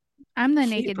definitely help. I'm the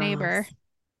naked neighbor.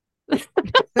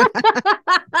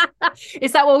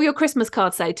 Is that what your Christmas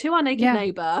cards say? To our naked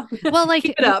neighbor? Well, like,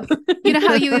 keep it up. You know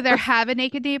how you either have a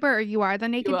naked neighbor or you are the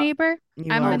naked neighbor?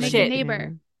 I'm the naked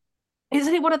neighbor.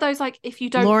 Isn't it one of those, like, if you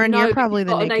don't Lauren, know, you're probably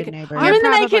the naked neighbor. I'm the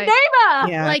naked neighbor.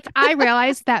 Yeah. Like, I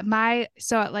realized that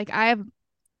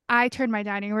I turned my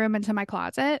dining room into my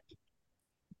closet.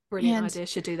 Brilliant idea.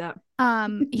 Should do that.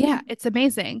 Yeah, it's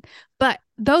amazing. But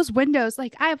those windows,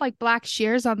 like, I have like black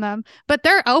shears on them, but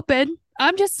they're open.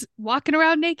 I'm just walking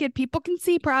around naked. People can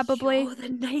see probably. You're the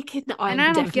naked. I'm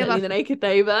definitely the naked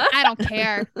neighbor. I don't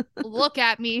care. Look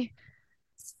at me.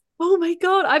 Oh my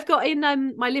God. I've got in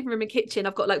my living room and kitchen,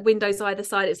 I've got like windows either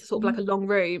side. It's sort of like a long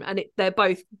room, and they're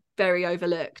both very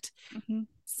overlooked.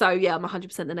 So yeah, I'm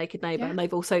 100% the naked neighbor. And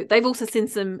they've also seen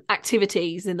some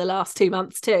activities in the last 2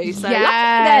 months too. So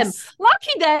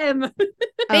lucky them.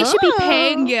 They should be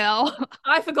paying you.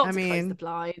 I forgot to close the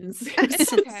blinds.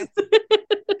 It's okay.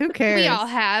 Who cares? We all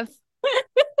have.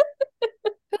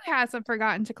 Who hasn't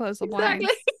forgotten to close the blinds?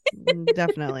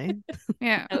 Definitely.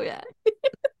 Yeah. Oh yeah.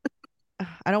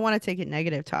 I don't want to take it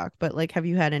negative talk, but like, have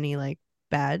you had any like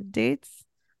bad dates?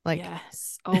 Like,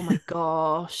 yes. Oh my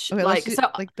gosh. Okay, like,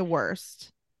 like the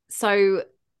worst. So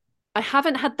I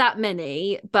haven't had that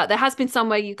many, but there has been some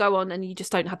where you go on and you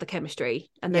just don't have the chemistry,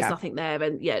 and there's nothing there.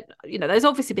 And you know, there's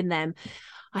obviously been them.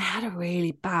 I had a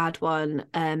really bad one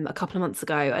a couple of months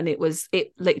ago, and it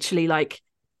literally, like,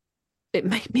 it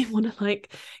made me want to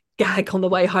like gag on the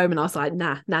way home, and I was like,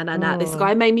 nah. This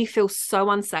guy made me feel so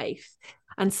unsafe.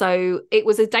 And so it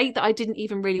was a date that I didn't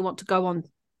even really want to go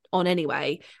on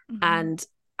anyway, and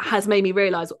has made me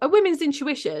realize a women's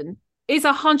intuition is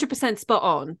 100% spot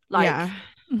on. Like,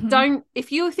 don't,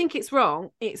 if you think it's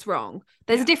wrong, it's wrong.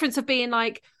 There's a difference of being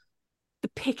like the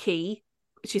picky,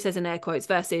 she says in air quotes,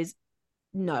 versus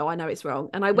no, I know it's wrong.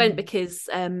 And I went because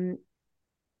I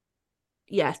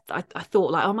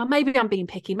thought like, oh, maybe I'm being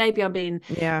picky, maybe I'm being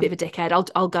a bit of a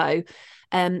dickhead, I'll go.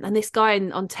 And this guy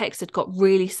on text had got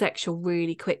really sexual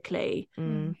really quickly,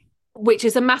 which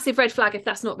is a massive red flag if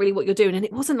that's not really what you're doing. And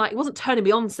it wasn't turning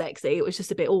me on sexy, it was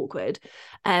just a bit awkward.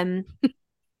 And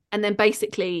then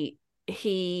basically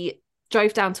he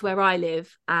drove down to where I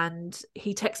live, and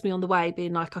he texted me on the way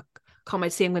being like, I can't wait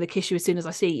to see, I'm going to kiss you as soon as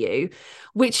I see you,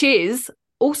 which is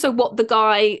also what the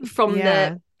guy from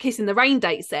the Kiss in the Rain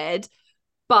date said.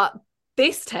 But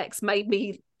this text made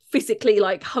me physically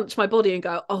like hunch my body and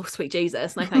go, oh sweet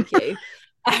Jesus, no thank you.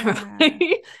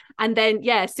 And then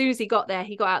as soon as he got there,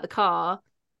 he got out the car,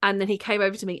 and then he came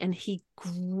over to me and he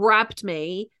grabbed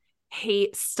me, he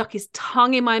stuck his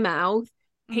tongue in my mouth,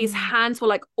 his hands were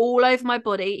like all over my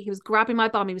body, he was grabbing my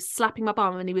bum, he was slapping my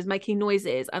bum, and he was making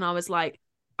noises, and I was like,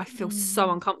 I feel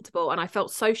so uncomfortable, and I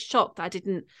felt so shocked that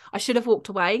I should have walked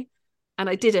away, and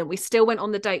I didn't. We still went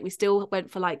on the date, we still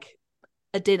went for like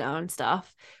a dinner and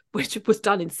stuff, which was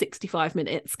done in 65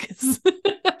 minutes because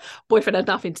boyfriend had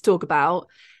nothing to talk about.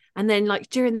 And then like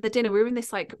during the dinner, we were in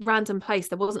this like random place,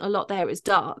 there wasn't a lot there, it was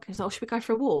dark. I was like, oh, should we go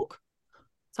for a walk?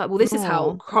 It's like, well, this is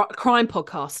how crime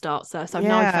podcast starts, so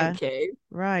no thank you.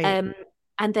 Right.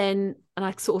 And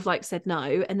I sort of like said no.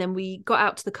 And then we got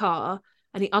out to the car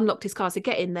and he unlocked his car. So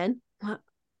get in then. I'm like,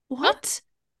 what?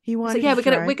 He wanted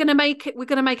we're gonna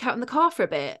make out in the car for a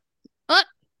bit.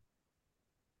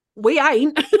 We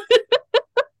ain't.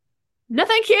 No,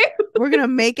 thank you. We're gonna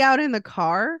make out in the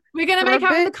car. We're gonna make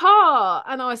out in the car.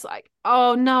 And I was like,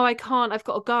 oh no, I can't. I've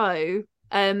got to go.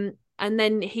 And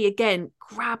then he again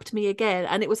grabbed me again.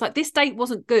 And it was like, this date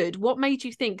wasn't good. What made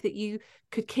you think that you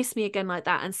could kiss me again like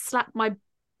that and slap my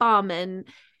bum and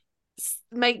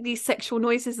make these sexual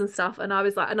noises and stuff? And I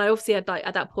was like, and I obviously had like,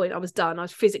 at that point I was done. I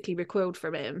was physically recoiled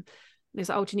from him. And he was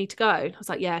like, oh, do you need to go? I was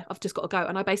like, yeah, I've just got to go.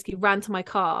 And I basically ran to my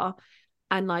car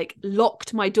and like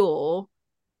locked my door.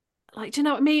 Like, do you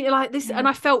know what I mean? Like this, and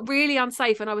I felt really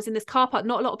unsafe. And I was in this car park,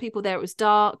 not a lot of people there. It was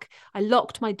dark. I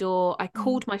locked my door. I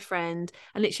called my friend,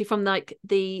 and literally from like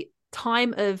the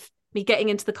time of me getting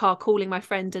into the car, calling my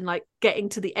friend, and like getting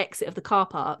to the exit of the car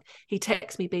park, he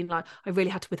texted me being like, I really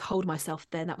had to withhold myself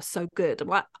then. That was so good. I'm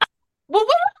like, well, we're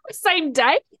on the same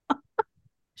day.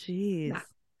 Jeez.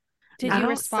 Did you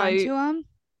respond to him?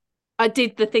 I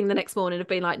did the thing the next morning of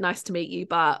being like, nice to meet you,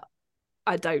 but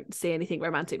I don't see anything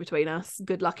romantic between us.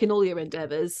 Good luck in all your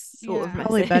endeavors. Sort of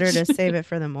probably better to save it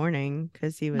for the morning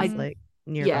because he was like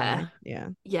nearby.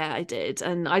 Yeah, I did.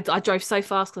 And I drove so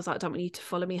fast because I was like, I don't want you to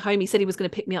follow me home. He said he was going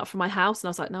to pick me up from my house, and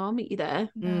I was like, no, I'll meet you there.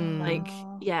 Like,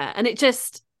 yeah. And it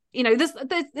just, you know,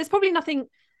 there's probably nothing,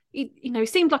 he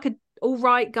seemed like an all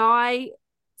right guy,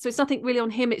 so it's nothing really on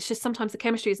him. It's just sometimes the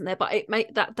chemistry isn't there. But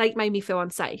that date made me feel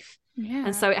unsafe.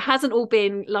 And so it hasn't all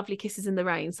been lovely kisses in the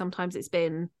rain. Sometimes it's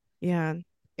been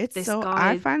it's so,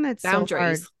 I find that so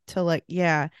hard to like,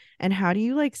 and how do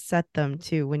you like set them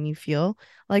too when you feel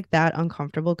like that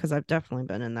uncomfortable? Because I've definitely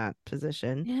been in that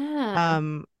position.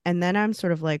 And then I'm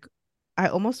sort of like,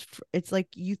 it's like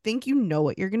you think you know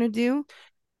what you're gonna do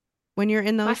when you're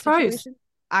in those situations.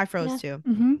 I froze too,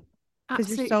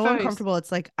 because you're so uncomfortable.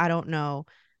 It's like, I don't know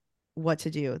what to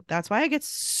do. That's why I get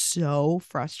so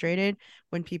frustrated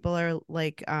when people are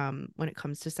like, when it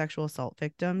comes to sexual assault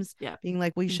victims, being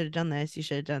like, well, you should have done this, you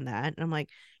should have done that. And I'm like,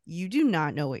 you do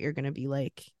not know what you're going to be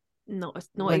like. Not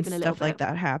when even a stuff little bit like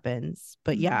that happens.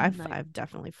 But I've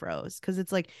definitely froze, because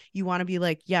it's like, you want to be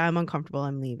like, yeah, I'm uncomfortable,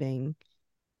 I'm leaving.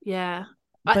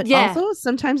 But also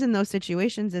sometimes in those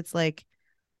situations, it's like,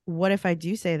 what if I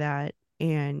do say that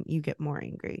and you get more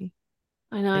angry?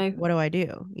 I know. Like, what do I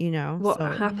do? You know, what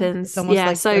happens? It's almost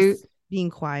like just being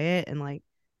quiet and like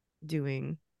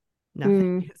doing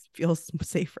nothing feels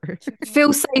safer.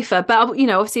 Feels safer, but you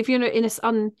know, obviously, if you're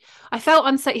in I felt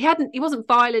unsafe. He wasn't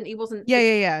violent. He wasn't.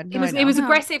 Yeah. No, it was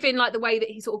aggressive in like the way that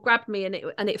he sort of grabbed me,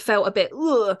 and it felt a bit.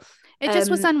 Ugh. It just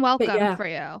was unwelcome for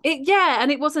you. And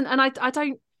it wasn't, and I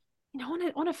don't. You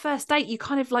know, on a first date, you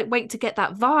kind of like wait to get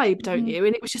that vibe, don't you?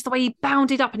 And it was just the way he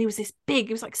bounded up, and he was this big.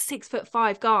 He was like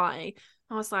 6'5" guy.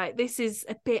 I was like, this is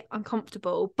a bit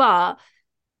uncomfortable, but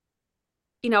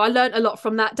you know, I learned a lot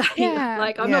from that day.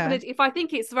 Like, I'm not gonna, if I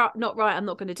think it's not right, I'm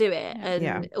not gonna do it,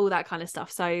 and all that kind of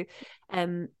stuff. So,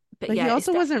 but he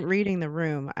also wasn't reading the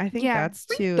room. I think that's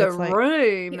too. The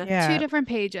room, like, 2 different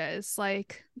pages.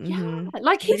 Like,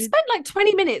 like he spent like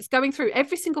 20 minutes going through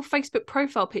every single Facebook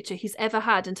profile picture he's ever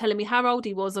had and telling me how old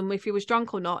he was and if he was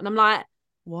drunk or not. And I'm like,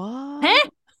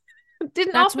 what?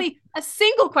 Didn't ask me a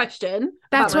single question.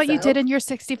 That's what you did in your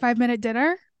 65-minute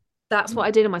dinner? That's what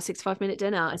I did in my 65-minute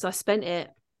dinner, is I spent it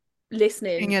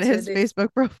listening at his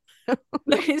Facebook profile.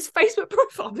 His Facebook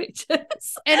profile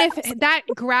pictures. And if that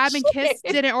grab and kiss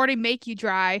didn't already make you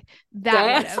dry,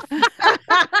 that would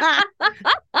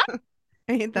have.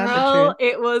 Ain't that the truth?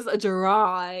 It was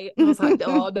dry. I was like,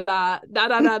 oh, nah.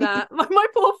 My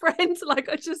poor friend, like,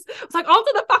 I was like,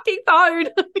 onto the fucking phone.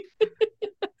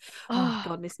 Oh,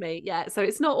 goodness me. Yeah, so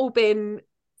it's not all been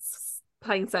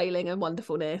plain sailing and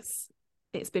wonderfulness.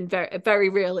 It's been a very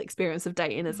real experience of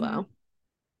dating as well.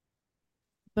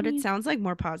 But it sounds like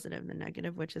more positive than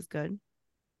negative, which is good.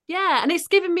 Yeah, and it's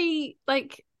given me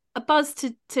like a buzz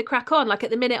to crack on. Like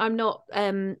at the minute, I'm not.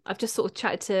 I've just sort of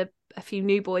chatted to a few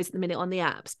new boys at the minute on the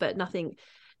apps, but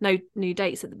no new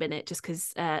dates at the minute, just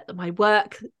because my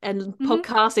work and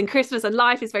podcast and Christmas and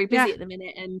life is very busy at the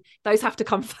minute, and those have to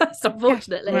come first,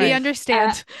 unfortunately. We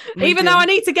understand. Even though I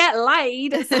need to get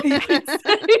laid.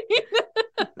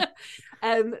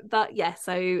 But yeah,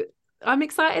 so I'm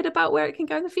excited about where it can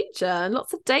go in the future, and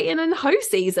lots of dating and hoe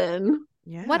season.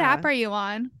 Yeah. What app are you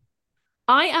on?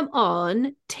 I am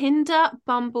on Tinder,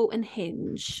 Bumble, and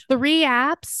Hinge. 3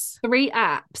 apps? 3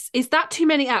 apps. Is that too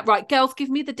many apps? Right, girls, give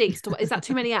me the deets. Is that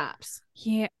too many apps?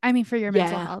 Yeah, I mean, for your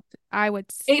mental health, I would.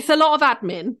 It's a lot of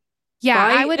admin. Yeah,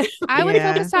 right? I would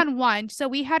focus on one. So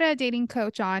we had a dating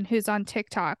coach on who's on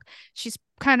TikTok. She's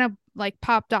kind of like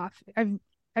popped off.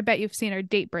 I bet you've seen her,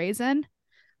 Date Brazen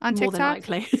on TikTok. More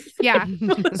than likely. Yeah.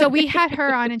 So we had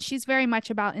her on, and she's very much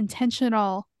about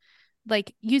intentional,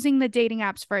 like using the dating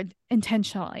apps for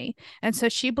intentionally. And so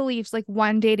she believes like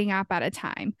one dating app at a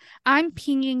time. I'm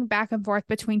pinging back and forth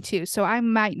between two, so I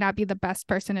might not be the best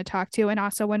person to talk to. And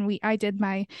also when I did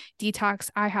my detox,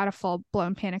 I had a full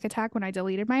blown panic attack when I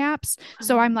deleted my apps.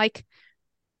 So I'm like,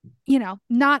 you know,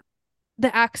 not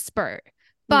the expert,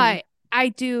 but I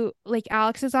do, like,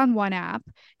 Alex is on one app,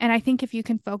 and I think if you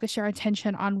can focus your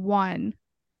attention on one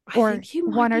or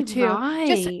one or two,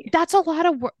 just that's a lot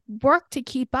of work to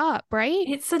keep up, right?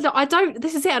 It's a lot.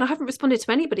 This is it, and I haven't responded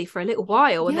to anybody for a little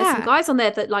while, and there's some guys on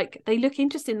there that like they look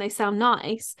interesting, they sound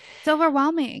nice. It's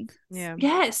overwhelming. Yeah,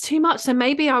 it's too much. So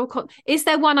maybe I will is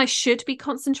there one I should be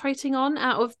concentrating on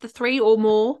out of the 3 or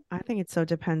more? I think it so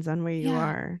depends on where you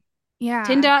are. Yeah,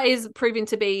 Tinder is proving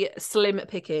to be slim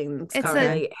pickings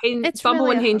currently. Bumble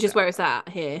really and Hinge is where it's at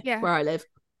here, where I live.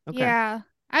 Okay. Yeah,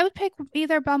 I would pick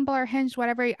either Bumble or Hinge,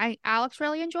 whatever. Alex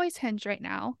really enjoys Hinge right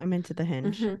now. I'm into the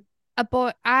Hinge.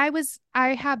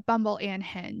 I have Bumble and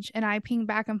Hinge, and I ping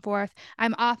back and forth.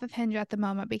 I'm off of Hinge at the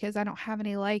moment because I don't have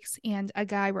any likes, and a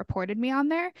guy reported me on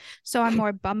there, so I'm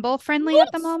more Bumble friendly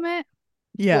at the moment.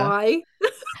 Yeah. Why?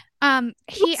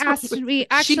 He asked me,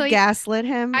 actually, she gaslit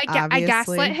him. I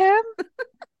gaslit him.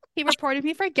 He reported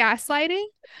me for gaslighting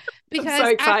because I'm so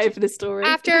excited for this story.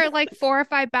 After like 4 or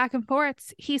 5 back and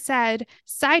forths, he said,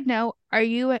 "Side note, are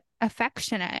you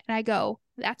affectionate?" And I go,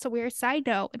 "That's a weird side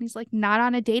note." And he's like, "Not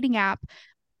on a dating app.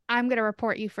 I'm gonna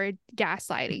report you for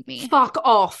gaslighting me." Fuck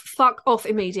off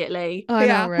immediately. I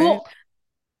know, right? What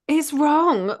is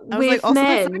wrong with also,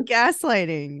 men? that's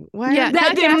gaslighting. Why? Yeah,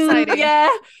 not gaslighting. Yeah.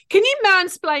 Can you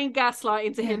mansplain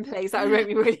gaslighting to him, please? That would make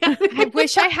me really happy. I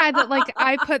wish I had like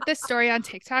I put this story on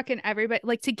TikTok and everybody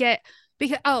like to get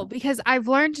because I've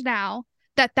learned now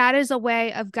that is a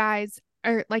way of guys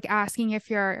are like asking if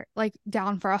you're like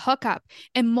down for a hookup,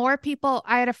 and more people.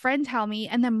 I had a friend tell me,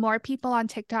 and then more people on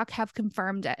TikTok have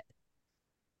confirmed it.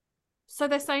 So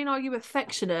they're saying, "Are you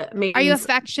affectionate?" Are you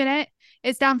affectionate?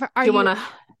 It's down for. Do you want to?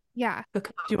 Yeah. Do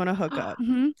you want to hook up?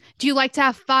 Mm-hmm. Do you like to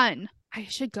have fun? I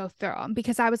should go through them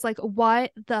because I was like,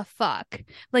 what the fuck?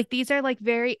 Like, these are like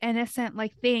very innocent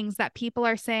like things that people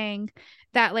are saying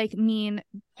that like mean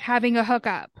having a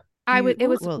hookup. It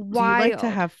was wild. Do you like to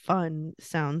have fun?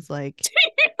 Sounds like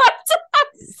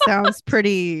sounds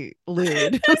pretty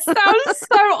lewd. It sounds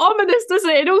so ominous, doesn't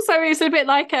it? And also it's a bit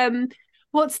like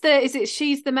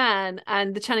She's the Man,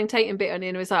 and the Channing Tatum bit on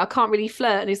it was like, I can't really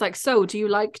flirt, and he's like, so do you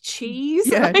like cheese?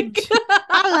 Yeah.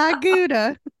 I like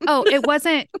Gouda. Oh, it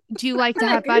wasn't do you like to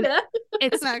have fun?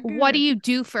 It's what do you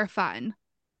do for fun?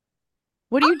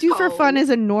 What do you do for fun is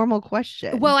a normal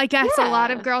question. Well, I guess a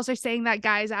lot of girls are saying that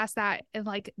guys ask that, and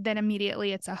like then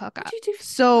immediately it's a hookup.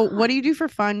 What do you do for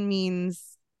fun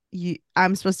means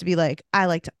I'm supposed to be like, I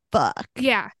like to fuck.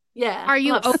 Yeah. Yeah. Are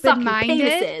you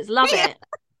open-minded? Love it.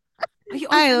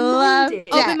 I love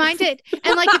open-minded.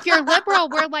 And like if you're liberal,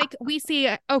 we're like we see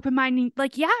open-minded,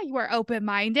 like, yeah, you are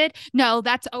open-minded. No,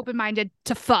 that's open-minded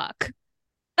to fuck.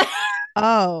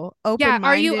 Oh, open-minded. Yeah,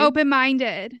 are you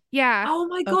open-minded? Yeah. Oh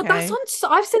my god, that's on.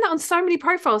 I've seen that on so many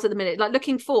profiles at the minute, like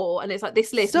looking for, and it's like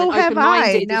this list. So have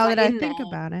I. Now that I think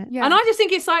about it, and I just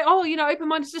think it's like,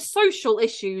 open-minded to social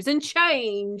issues and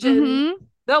change and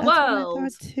the world. What I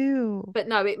thought too. But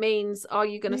no, it means, are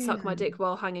you going to suck my dick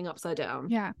while hanging upside down?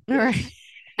 Yeah. All right.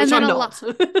 And then I'm not.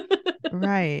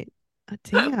 Right.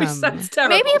 Damn.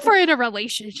 Maybe if we're in a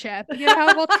relationship,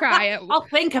 we'll try it. I'll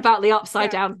think about the upside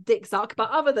down dick suck, but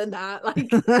other than that, like,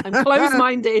 I'm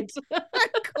close-minded.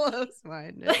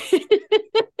 Close-minded.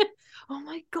 Oh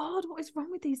my god, what is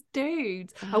wrong with these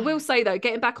dudes? I will say though,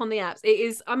 getting back on the apps, it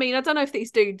is, I mean, I don't know if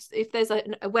these dudes, if there's a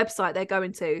website they're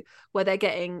going to where they're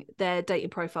getting their dating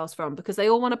profiles from, because they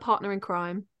all want a partner in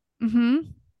crime.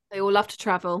 They all love to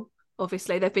travel.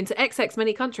 Obviously, they've been to XX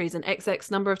many countries and XX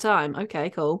number of time. Okay,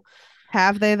 cool.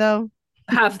 Have they though?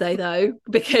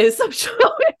 Because I'm sure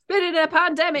we've been in a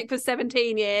pandemic for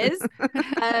 17 years.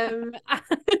 And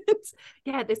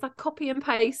yeah, there's like copy and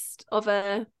paste of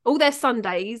all their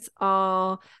Sundays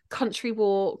are country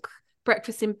walk,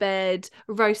 breakfast in bed,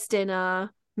 roast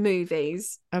dinner,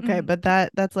 movies. Okay, but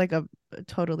that's like a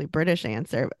totally British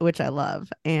answer, which I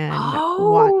love. And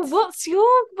what's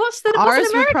the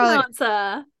American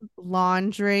answer?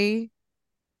 Laundry.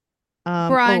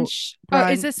 Brunch.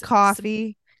 Brunch. Is this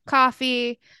coffee,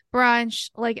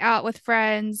 brunch, like out with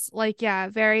friends, like, yeah,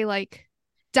 very like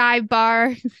dive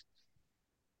bar.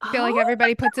 I feel like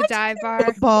everybody puts a dive bar.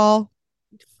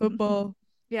 Football.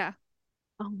 Yeah.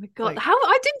 Oh my god, like, how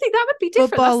I didn't think that would be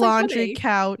different. Football, That's so laundry, funny.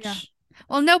 couch. Yeah.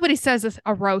 Well, nobody says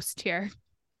a roast here.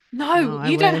 No,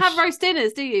 you don't have roast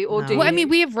dinners, do you? Or do you? Well, I mean,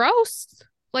 we have roast,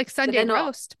 like Sunday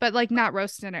roast, but like not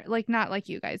roast dinner, like not like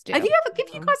you guys do. Have you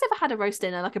guys ever had a roast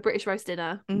dinner, like a British roast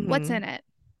dinner? What's in it?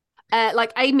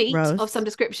 Like a meat of some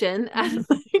description, and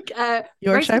like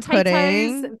Yorkshire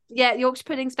pudding. Yeah, Yorkshire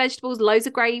puddings, vegetables, loads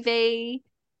of gravy.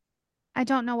 I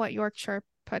don't know what Yorkshire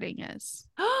pudding is.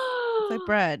 It's like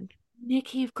bread.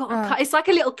 Nikki, you've got it's like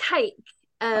a little cake.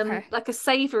 Like a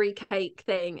savory cake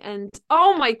thing, and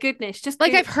oh my goodness, just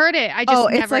like I've heard it. I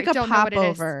just it's like a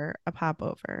popover. A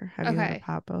popover. Have you had a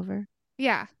popover?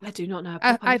 Yeah, I do not know.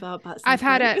 I've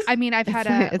had a. I mean, I've had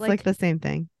a. It's like the same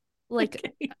thing.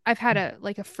 Like I've had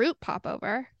a fruit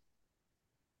popover.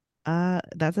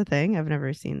 That's a thing. I've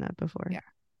never seen that before. Yeah.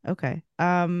 Okay.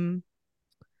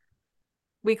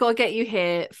 We gotta get you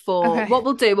here for what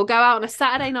we'll do. We'll go out on a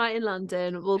Saturday night in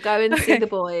London. We'll go and see the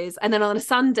boys, and then on a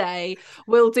Sunday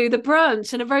we'll do the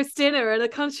brunch and a roast dinner and a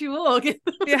country walk.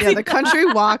 Yeah, the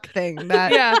country walk thing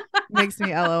that makes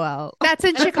me LOL. That's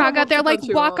in Chicago. They're like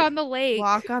walk on the lake.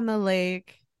 Walk on the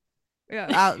lake. Yeah,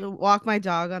 I'll walk my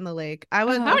dog on the lake. How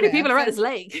many people are at this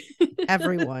lake?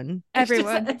 Everyone.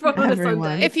 Everyone.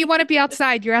 If you want to be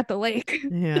outside, you're at the lake.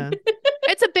 Yeah,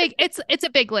 it's a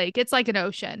big lake. It's like an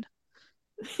ocean.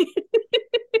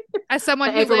 As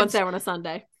someone everyone's there on a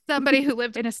Sunday. Somebody who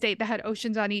lived in a state that had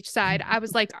oceans on each side, I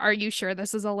was like, are you sure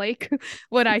this is a lake?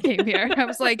 When I came here, I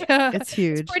was like, it's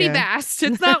huge. It's pretty vast.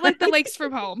 It's not like the lakes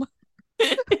from home.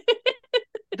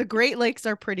 The Great Lakes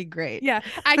are pretty great. Yeah,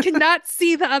 I cannot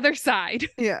see the other side.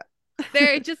 Yeah,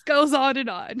 there it just goes on and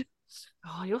on.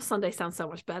 Oh, your Sunday sounds so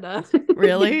much better.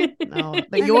 Really? No,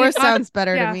 but yours sounds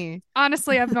better to me.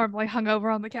 Honestly, I've normally hung over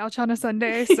on the couch on a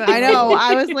Sunday. So I know.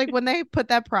 I was like, when they put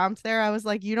that prompt there, I was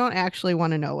like, you don't actually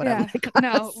want to know what I'm like.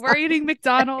 No, we're eating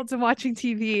McDonald's and watching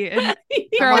TV and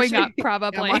throwing up,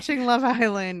 probably. I'm watching Love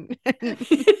Island and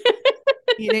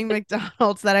eating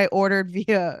McDonald's that I ordered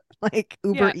via like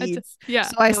Uber Eats. Yeah.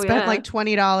 So I spent like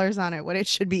 $20 on it when it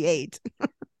should be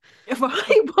 $8.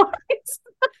 Right.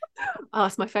 Oh,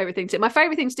 it's my favorite thing to do. My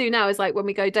favorite thing to do now is like when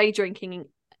we go day drinking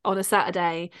on a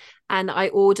Saturday and I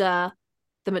order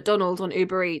the McDonald's on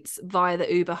Uber Eats via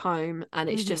the Uber home, and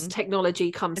it's just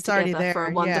technology comes together for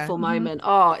a wonderful moment.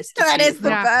 Oh, it's just that is the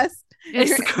best.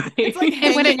 It's great. It's like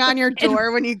hanging on your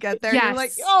door when you get there. You're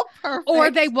like, oh, perfect. Or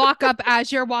they walk up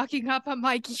as you're walking up. I'm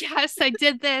like, yes, I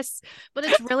did this. But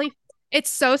it's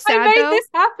so sad. I made this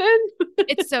happen.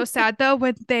 It's so sad though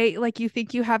when they like you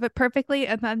think you have it perfectly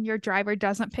and then your driver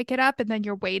doesn't pick it up and then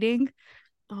you're waiting.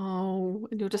 Oh,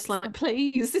 and you're just like,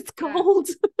 please, it's cold.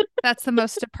 That's the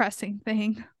most depressing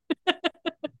thing.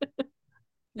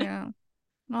 Yeah.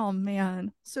 Oh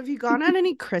man. So have you gone on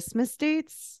any Christmas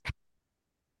dates?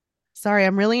 Sorry,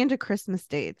 I'm really into Christmas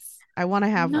dates. I want to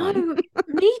have one.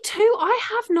 Me too. I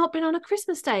have not been on a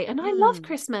Christmas date, and I love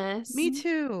Christmas. Me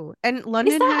too. And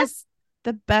London has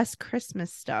the best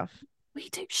Christmas stuff. We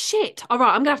do. Shit. All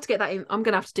right, I'm gonna have to get that in. I'm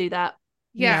gonna have to do that.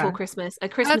 Yeah, before Christmas, a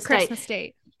Christmas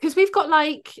date. Because we've got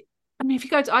like, I mean, if you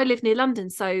go to, I live near London,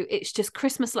 so it's just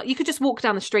Christmas. Like you could just walk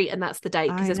down the street and that's the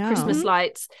date because there's Christmas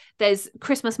lights. There's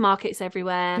Christmas markets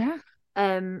everywhere.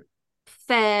 Yeah.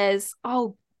 Fairs.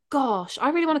 Oh gosh,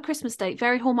 I really want a Christmas date.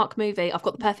 Very Hallmark movie. I've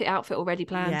got the perfect outfit already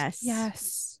planned.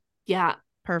 Yes. Yeah.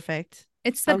 Perfect.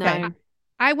 It's the best.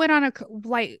 I went on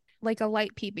a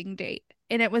light peeping date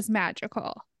and it was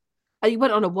magical. Oh, you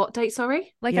went on a what date?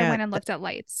 Sorry. I went and looked at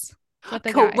lights. Cool.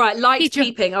 Guy. Right. Light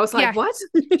peeping. I was like, what?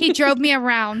 He drove me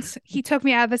around. He took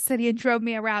me out of the city and drove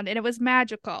me around and it was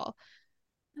magical.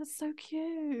 That's so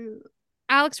cute.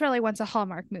 Alex really wants a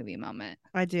Hallmark movie moment.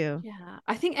 I do. Yeah.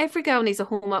 I think every girl needs a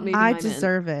Hallmark movie moment. I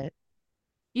deserve it.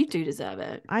 You do deserve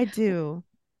it. I do.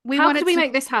 How could we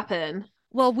make this happen?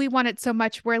 Well, we want it so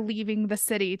much we're leaving the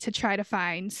city to try to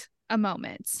find a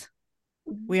moment.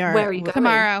 We are. Where are you going?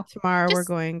 Tomorrow we're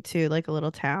going to like a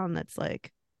little town that's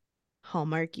like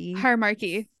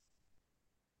Hallmarky.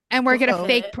 And we're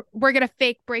gonna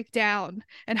fake break down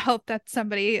and hope that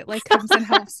somebody like comes and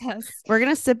helps us. We're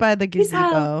gonna sit by the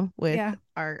gazebo with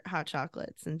our hot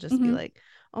chocolates and just be like,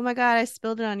 oh my god, I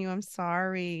spilled it on you. I'm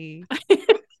sorry.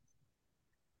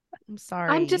 I'm sorry.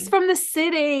 I'm just from the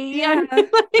city. Yeah.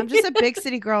 I'm just a big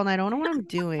city girl and I don't know what I'm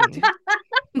doing.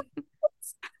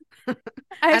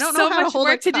 I have so much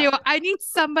work to do. I need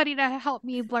somebody to help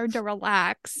me learn to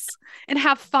relax and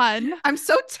have fun. I'm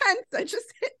so tense. I just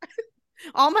hit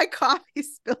all my coffee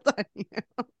spilled on you.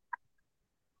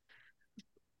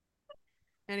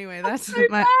 Anyway, that's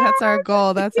our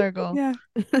goal. That's our goal. Yeah.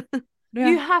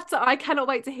 You have to. I cannot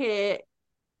wait to hear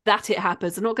that it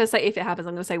happens. I'm not going to say if it happens.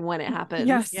 I'm going to say when it happens.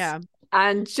 Yes. Yeah.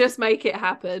 And just make it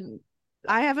happen.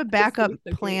 I have a backup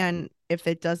plan if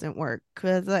it doesn't work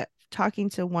because talking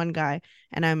to one guy,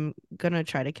 and I'm gonna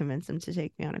try to convince him to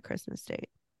take me on a Christmas date.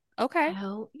 Okay.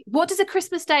 Well, what does a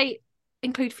Christmas date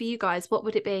include for you guys? What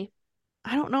would it be?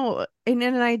 I don't know. In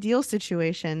an ideal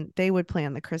situation, they would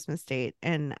plan the Christmas date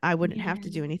and I wouldn't have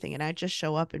to do anything, and I'd just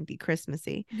show up and be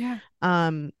Christmassy. Yeah.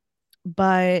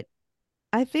 But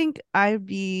I think I'd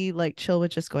be like chill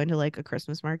with just going to like a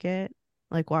Christmas market,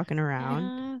 like walking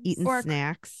around, eating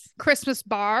snacks. Christmas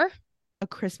bar. A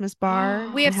Christmas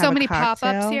bar. We have so many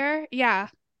pop-ups here. Yeah.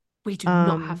 We do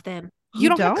not have them. You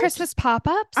don't have Christmas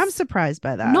pop-ups? I'm surprised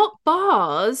by that. Not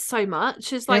bars so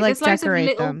much. It's like there's loads of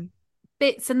little them.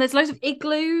 Bits, and there's loads of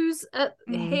igloos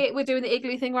here. We're doing the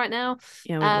igloo thing right now.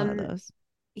 Yeah, we love those.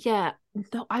 Yeah,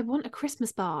 no, I want a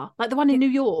Christmas bar like the one in New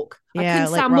York. Yeah, I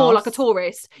couldn't like sound Ross. more like a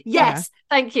tourist. Yes,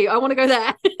 thank you. I want to go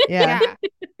there. Yeah.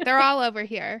 They're all over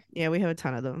here. Yeah, we have a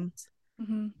ton of them.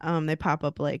 Mm-hmm. They pop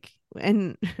up like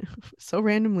and so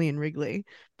randomly in Wrigley,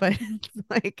 but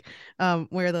like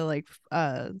where the like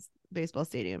baseball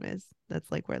stadium is.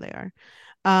 That's like where they are.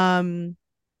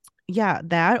 Yeah,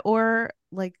 that or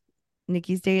like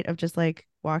Nikki's date of just like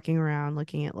walking around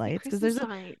looking at lights, because there's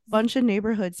a bunch of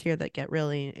neighborhoods here that get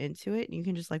really into it and you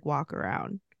can just like walk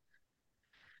around.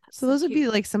 So those would be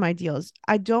like some ideals.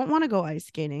 I don't want to go ice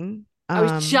skating. I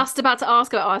was just about to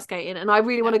ask about ice skating, and I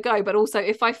really want to go, but also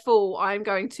if I fall,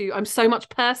 I'm so much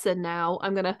person now,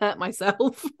 I'm going to hurt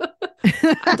myself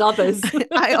and others.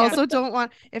 I also don't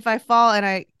want, if I fall and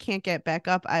I can't get back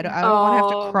up, I don't want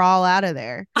to have to crawl out of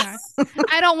there. Yeah.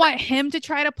 I don't want him to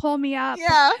try to pull me up.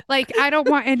 Yeah. Like, I don't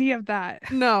want any of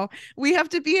that. No, we have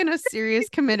to be in a serious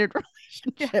committed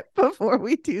relationship before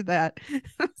we do that.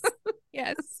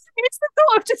 Yes. It's the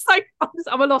thought of just like,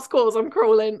 I'm a lost cause. I'm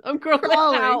crawling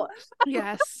out.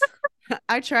 Yes.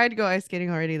 I tried to go ice skating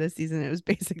already this season. It was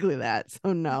basically that.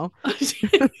 So no. I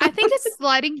think a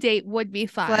sledding date would be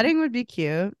fun. Sledding would be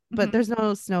cute, but there's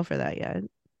no snow for that yet.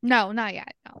 No, not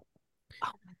yet. No.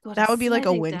 Oh my God. That would be like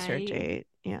a winter date.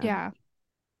 Yeah. Yeah.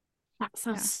 That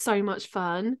sounds so much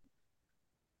fun.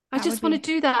 I just want to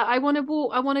do that. I want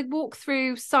to walk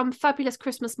through some fabulous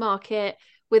Christmas market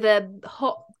with a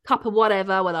hot cup of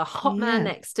whatever, with a hot man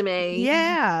next to me.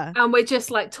 Yeah. And we're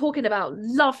just like talking about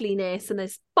loveliness, and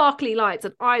there's sparkly lights,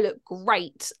 and I look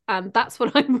great. And that's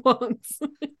what I want.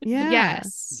 Yeah.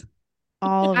 Yes.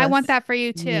 I want that for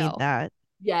you too. Need that.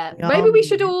 Yeah. Maybe we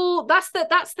should all, that's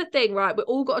the thing, right? We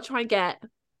all got to try and get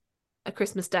a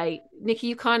Christmas date. Nikki,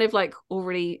 you kind of like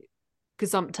already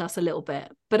gazumped us a little bit,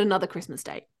 but another Christmas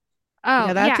date. Oh,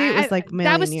 yeah, that date was like a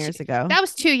million years ago. That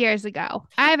was 2 years ago.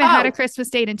 I haven't had a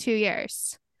Christmas date in 2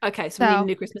 years. Okay, so we need a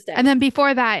new Christmas date. And then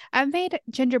before that, I've made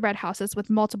gingerbread houses with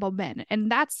multiple men,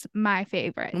 and that's my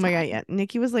favorite. Oh my God, yeah.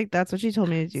 Nikki was like, that's what she told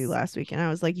me to do last week. And I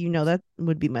was like, that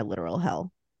would be my literal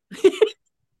hell.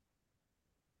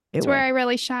 It's where I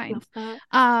really shine. But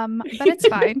it's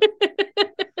fine.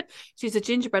 She's a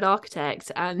gingerbread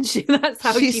architect, and that's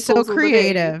how she's so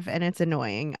creative, and it's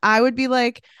annoying. I would be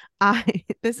like,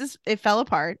 it fell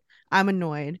apart. I'm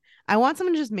annoyed. I want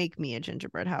someone to just make me a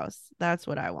gingerbread house. That's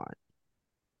what I want.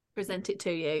 Present it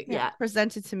to you. Yeah.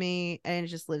 Present it to me, and it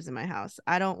just lives in my house.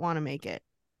 I don't want to make it.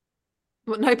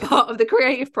 Well, no part of the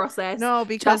creative process. No,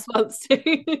 because just wants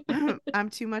to. I'm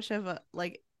too much of a,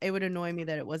 like, it would annoy me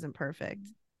that it wasn't perfect.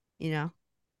 Yeah.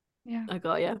 I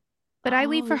got you. But I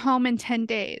leave for home in 10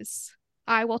 days.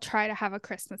 I will try to have a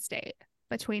Christmas date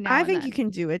between now and then. I think you can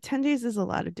do it. 10 days is a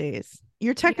lot of days.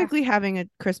 You're technically having a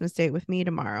Christmas date with me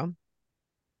tomorrow.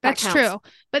 That's true.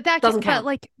 But that doesn't count. But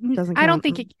like, doesn't I don't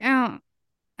count. think it.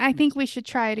 I think we should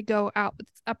try to go out with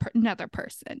another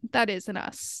person that isn't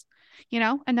us.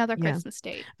 Another Christmas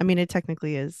date. I mean, it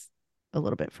technically is a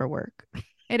little bit for work.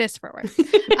 It is for work.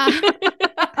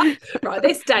 Right,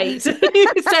 this date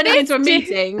is turning into a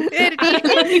meeting.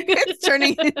 It's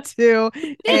turning into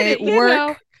a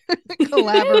work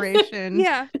collaboration.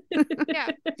 Yeah.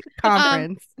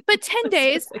 Conference. But 10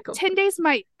 days. 10 days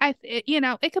might.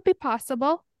 It could be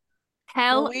possible.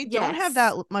 Hell, we don't have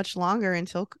that much longer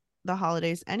until the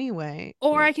holidays anyway.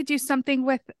 Or I could do something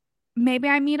with. Maybe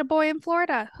I meet a boy in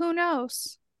Florida. Who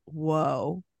knows?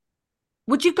 Whoa.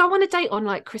 Would you go on a date on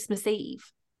like Christmas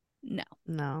Eve?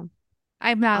 No.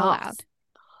 I'm not allowed.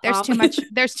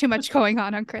 There's too much going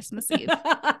on Christmas Eve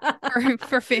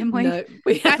for family. No,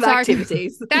 we have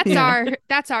activities.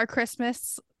 That's our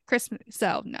Christmas.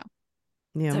 So no.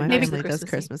 Yeah, So my maybe family does Christmas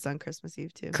Christmas on Christmas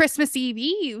Eve too. Christmas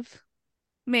Eve.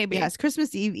 Maybe. Yes,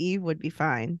 Christmas Eve would be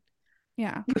fine.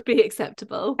 Yeah. Would be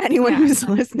acceptable. Anyone who's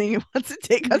listening and wants to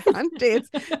take us on dates.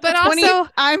 But also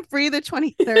I'm free the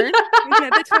 23rd.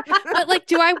 But like,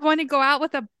 do I want to go out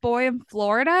with a boy in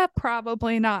Florida?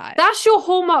 Probably not. That's your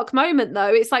hallmark moment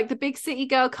though. It's like the big city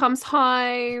girl comes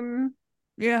home.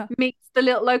 Yeah. Meets the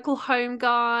little local home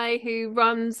guy who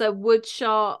runs a wood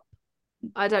shop.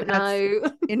 I don't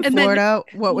know. In Florida,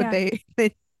 what would they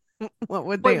what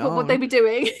would they own? What would they be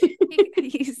doing?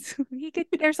 He could,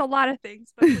 there's a lot of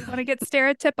things, but we want to get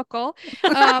stereotypical.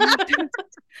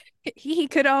 He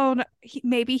could own,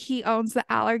 maybe he owns the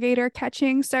alligator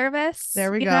catching service.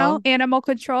 There we go. Animal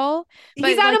control.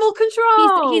 He's animal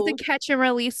control. He's the catch and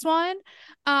release one.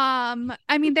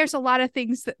 I mean, there's a lot of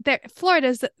things that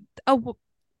Florida's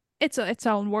its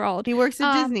own world. He works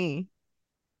at Disney.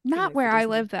 Not where I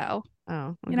live though.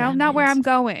 Oh, okay. Not where I'm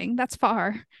going. That's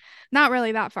far. Not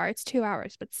really that far. It's 2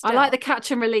 hours, but still. I like the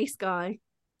catch and release guy.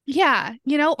 Yeah,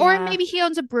 or maybe he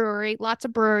owns a brewery, lots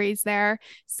of breweries there,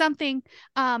 something.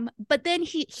 But then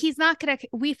he's not gonna.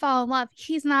 We fall in love.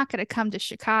 He's not gonna come to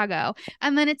Chicago,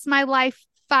 and then it's my life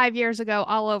 5 years ago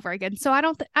all over again. So I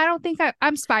don't think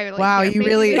I'm spiraling. Wow, you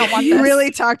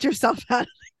really talked yourself out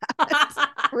of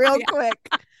that real quick.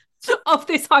 Of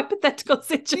this hypothetical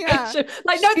situation.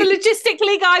 Like, no,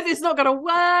 logistically, guys, it's not gonna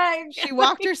work. She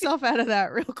walked herself out of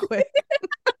that real quick.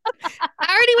 I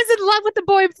already was in love with the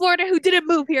boy in Florida who didn't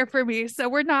move here for me, so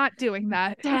we're not doing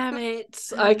that. Damn it.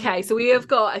 Okay, so we have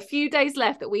got a few days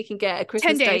left that we can get a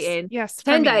Christmas date in. Yes,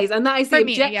 10 days, and that is the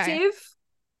objective.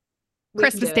 Yeah.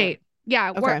 Christmas date.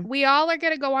 Yeah, okay. We all are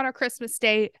gonna go on a Christmas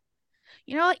date.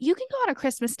 You know what? You can go on a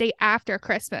Christmas date after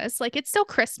Christmas. Like, it's still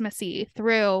Christmassy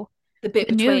through the bit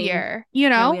between. New Year,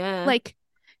 like,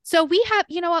 so we have,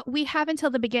 we have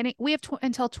until the beginning. We have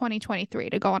until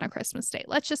 2023 to go on a Christmas date.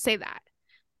 Let's just say that.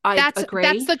 I agree.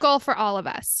 That's the goal for all of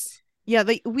us. Yeah,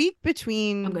 the week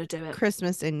between I'm gonna do it.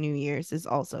 Christmas and New Year's is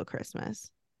also Christmas.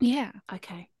 Yeah.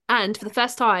 Okay. And for the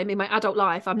first time in my adult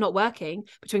life, I'm not working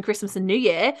between Christmas and New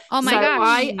Year. Oh my gosh.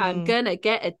 I am gonna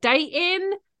get a date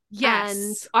in. Yes.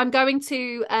 And I'm going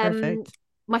to Perfect.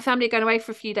 My family are going away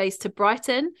for a few days to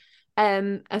Brighton.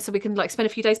 So we can like spend a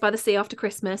few days by the sea after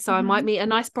Christmas. So I might meet a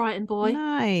nice Brighton boy.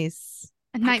 Nice.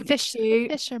 A night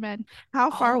fisherman. How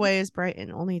far away is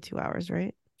Brighton? Only 2 hours,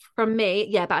 right? From me,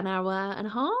 yeah, about an hour and a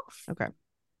half. Okay.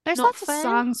 There's lots of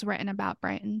songs written about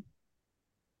Brighton.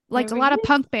 Like, a lot of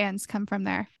punk bands come from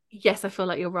there. Yes, I feel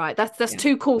like you're right. That's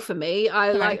too cool for me.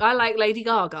 I like Lady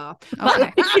Gaga.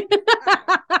 Okay.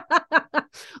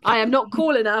 I am not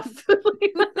cool enough.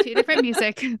 Two different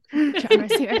music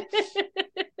genres here.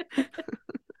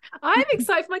 I'm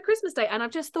excited for my Christmas date, and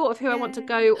I've just thought of who I want to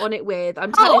go on it with.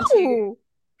 I'm telling you,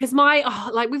 because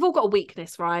we've all got a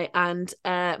weakness, right? And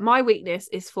my weakness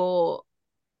is for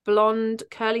blonde,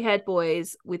 curly-haired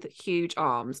boys with huge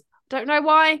arms. Don't know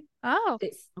why. Oh,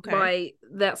 it's okay.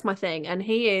 That's my thing, and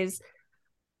he is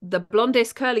the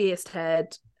blondest, curliest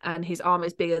head, and his arm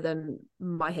is bigger than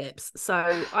my hips.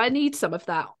 So I need some of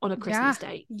that on a Christmas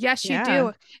date. Yes, you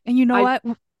do. And you know what?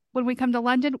 When we come to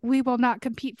London, we will not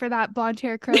compete for that blonde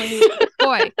hair, curly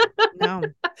boy. No,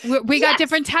 we got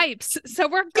different types, so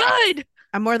we're good.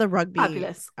 I'm more the rugby.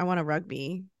 Fabulous. I want a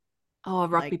rugby. Oh, a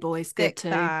rugby boy's good too.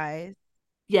 Thighs.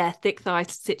 Yeah, thick thigh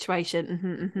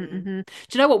situation. Do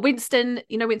you know what Winston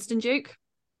Duke?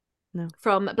 No.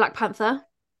 From Black Panther?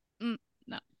 No.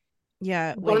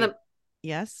 Yeah. One of them.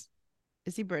 Yes.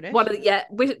 Is he British? No.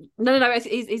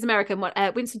 He's American.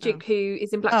 Winston Duke, who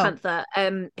is in Black Panther,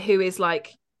 who is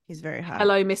like, he's very hot.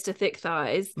 Hello, Mr. Thick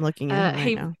Thighs. I'm looking at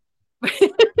him right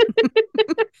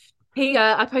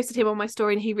now. I posted him on my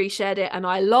story and he reshared it, and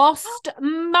I lost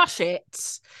my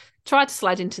shit. Tried to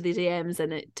slide into the DMs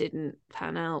and it didn't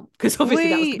pan out because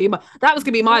obviously that was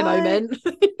gonna be my moment.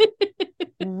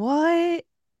 What?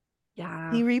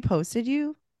 Yeah. He reposted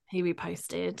you? He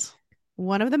reposted.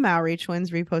 One of the Maori twins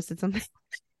reposted something.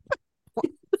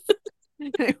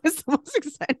 It was the most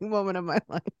exciting moment of my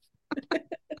life.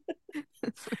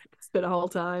 It's been a whole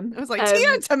time. I was like,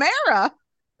 Tia and Tamara.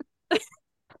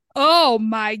 Oh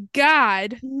my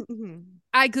God.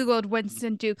 I Googled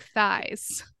Winston Duke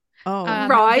thighs. Oh,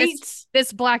 right.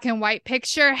 This black and white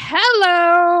picture.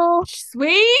 Hello.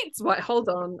 Sweet. Wait, hold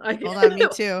on. Hold on, me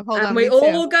too. Hold on. We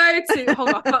all go to hold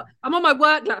on. I'm on my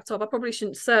work laptop. I probably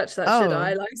shouldn't search that, should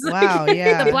I? Wow,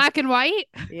 yeah. The black and white?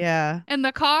 Yeah. In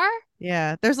the car?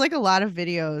 Yeah. There's like a lot of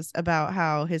videos about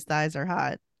how his thighs are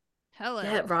hot. Hello.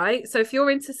 Yeah, right. So if you're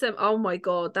into some, oh my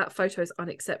God, that photo is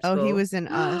unacceptable. Oh, he was in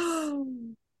Us.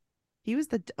 He was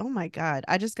oh my God.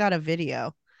 I just got a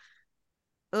video.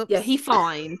 Oops. Yeah, he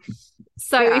fine.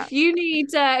 So if you need,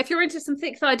 if you're into some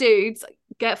thick thigh dudes,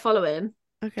 get following.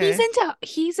 Okay.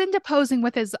 He's into posing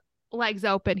with his legs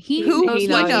open. He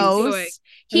knows.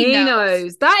 He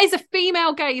knows. That is a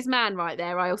female gaze man right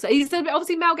there. He's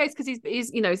obviously male gaze because he's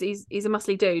a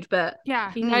muscly dude, but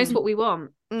yeah, he knows what we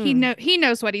want. He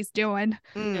knows what he's doing.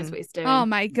 He knows what he's doing. Oh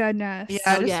my goodness. Yeah,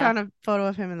 I just found a photo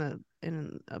of him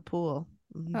in a pool.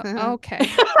 Okay.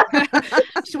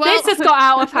 This has got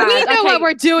out of hand. We know what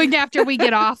we're doing after we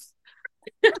get off.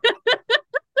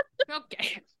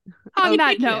 Okay. On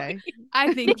that note,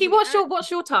 I think Nikki, what's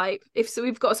your type?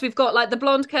 We've got like the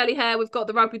blonde curly hair, we've got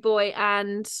the rugby boy,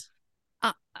 and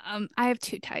I have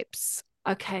 2 types.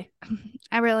 Okay.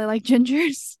 I really like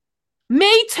gingers.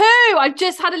 Me too. I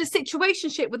just had a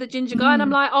situationship with a ginger guy, and I'm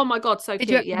like, oh my god, so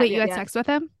cute. You had sex with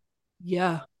him?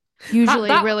 Yeah. Usually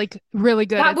really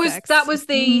good. That was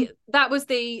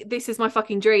the this is my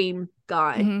fucking dream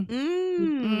guy.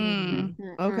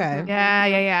 Okay.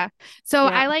 Yeah. So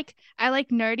I like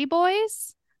nerdy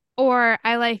boys, or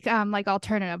I like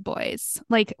alternative boys.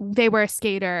 Like they were a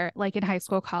skater like in high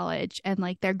school, college, and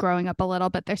like they're growing up a little,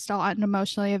 but they're still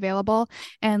unemotionally available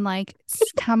and like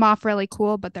come off really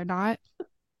cool, but they're not.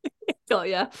 Oh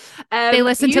yeah. They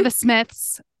listen to the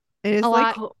Smiths. It is a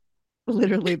like lot.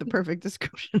 Literally the perfect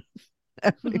description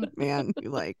of every man you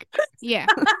like. Yeah.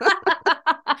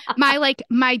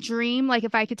 my dream, like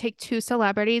if I could take 2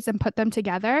 celebrities and put them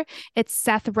together, it's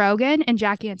Seth Rogen and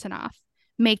Jackie Antonoff.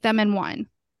 Make them in one.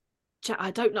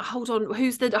 I don't know. Hold on.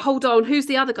 Who's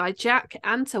the other guy? Jack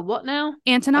Anta what now?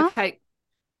 Antonoff.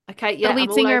 Okay. Yeah. The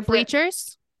lead singer of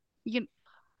Bleachers.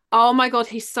 Oh my god,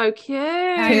 he's so cute.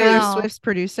 Taylor Swift's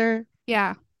producer.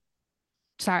 Yeah.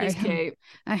 Sorry. He's cute.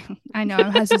 I know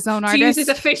it has his own artist. To use his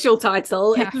official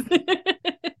title. Yeah.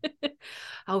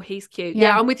 Oh, he's cute.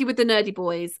 Yeah, I'm with you with the nerdy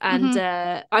boys. And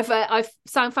I've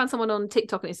found someone on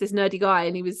TikTok, and it's this nerdy guy,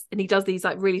 and he does these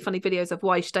like really funny videos of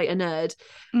why you should date a nerd.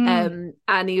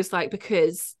 And he was like,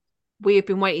 because we have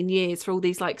been waiting years for all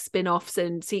these like spin-offs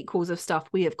and sequels of stuff.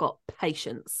 We have got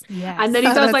patience. Yes. And then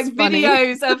he does like funny.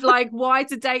 videos of like why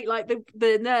to date like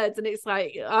the nerds, and it's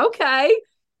like, okay.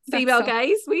 Female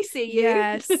gaze, we see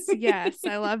you. Yes,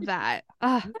 I love that.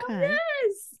 Okay. Yes.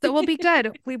 So we'll be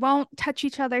good. We won't touch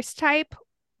each other's type.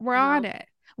 We're on it.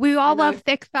 We all love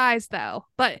thick thighs though,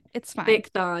 but it's fine. Thick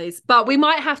thighs. But we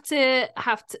might have to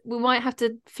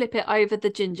flip it over the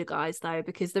ginger guys though,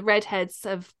 because the redheads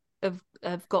have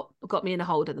got me in a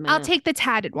hold at the minute. I'll take the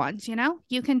tatted ones, you know?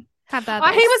 You can have that.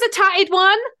 He was a tatted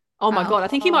one. Oh my god, I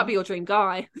think he might be your dream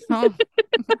guy.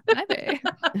 Maybe.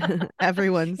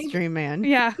 Everyone's dream man.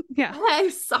 Yeah.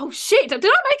 Yes. Oh shit! Did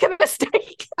I make a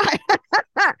mistake? I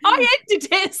ended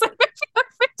it. So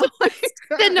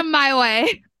send them my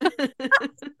way.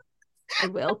 I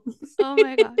will. Oh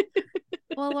my god.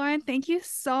 Well, Lauren, thank you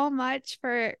so much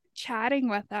for chatting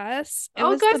with us.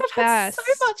 Guys, I've had so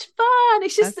much fun.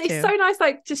 It's just it's so nice,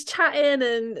 like just chatting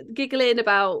and giggling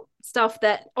about stuff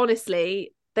that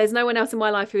honestly, there's no one else in my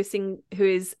life who is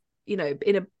in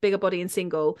a bigger body and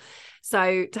single.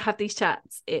 So to have these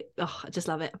chats, I just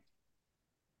love it.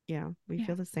 Yeah, we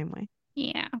feel the same way.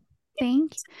 Yeah.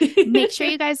 Thanks. Make sure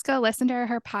you guys go listen to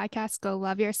her podcast, Go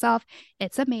Love Yourself.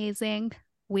 It's amazing.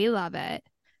 We love it.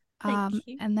 Thank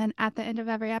you. And then at the end of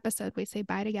every episode, we say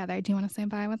bye together. Do you want to say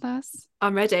bye with us?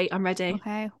 I'm ready.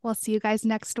 Okay. We'll see you guys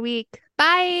next week.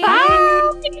 Bye.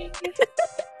 Bye.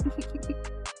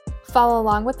 Follow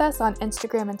along with us on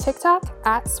Instagram and TikTok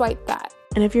at Swipe That.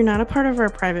 And if you're not a part of our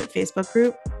private Facebook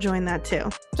group, join that too.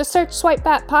 Just search Swipe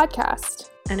That Podcast.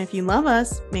 And if you love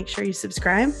us, make sure you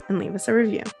subscribe and leave us a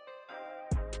review.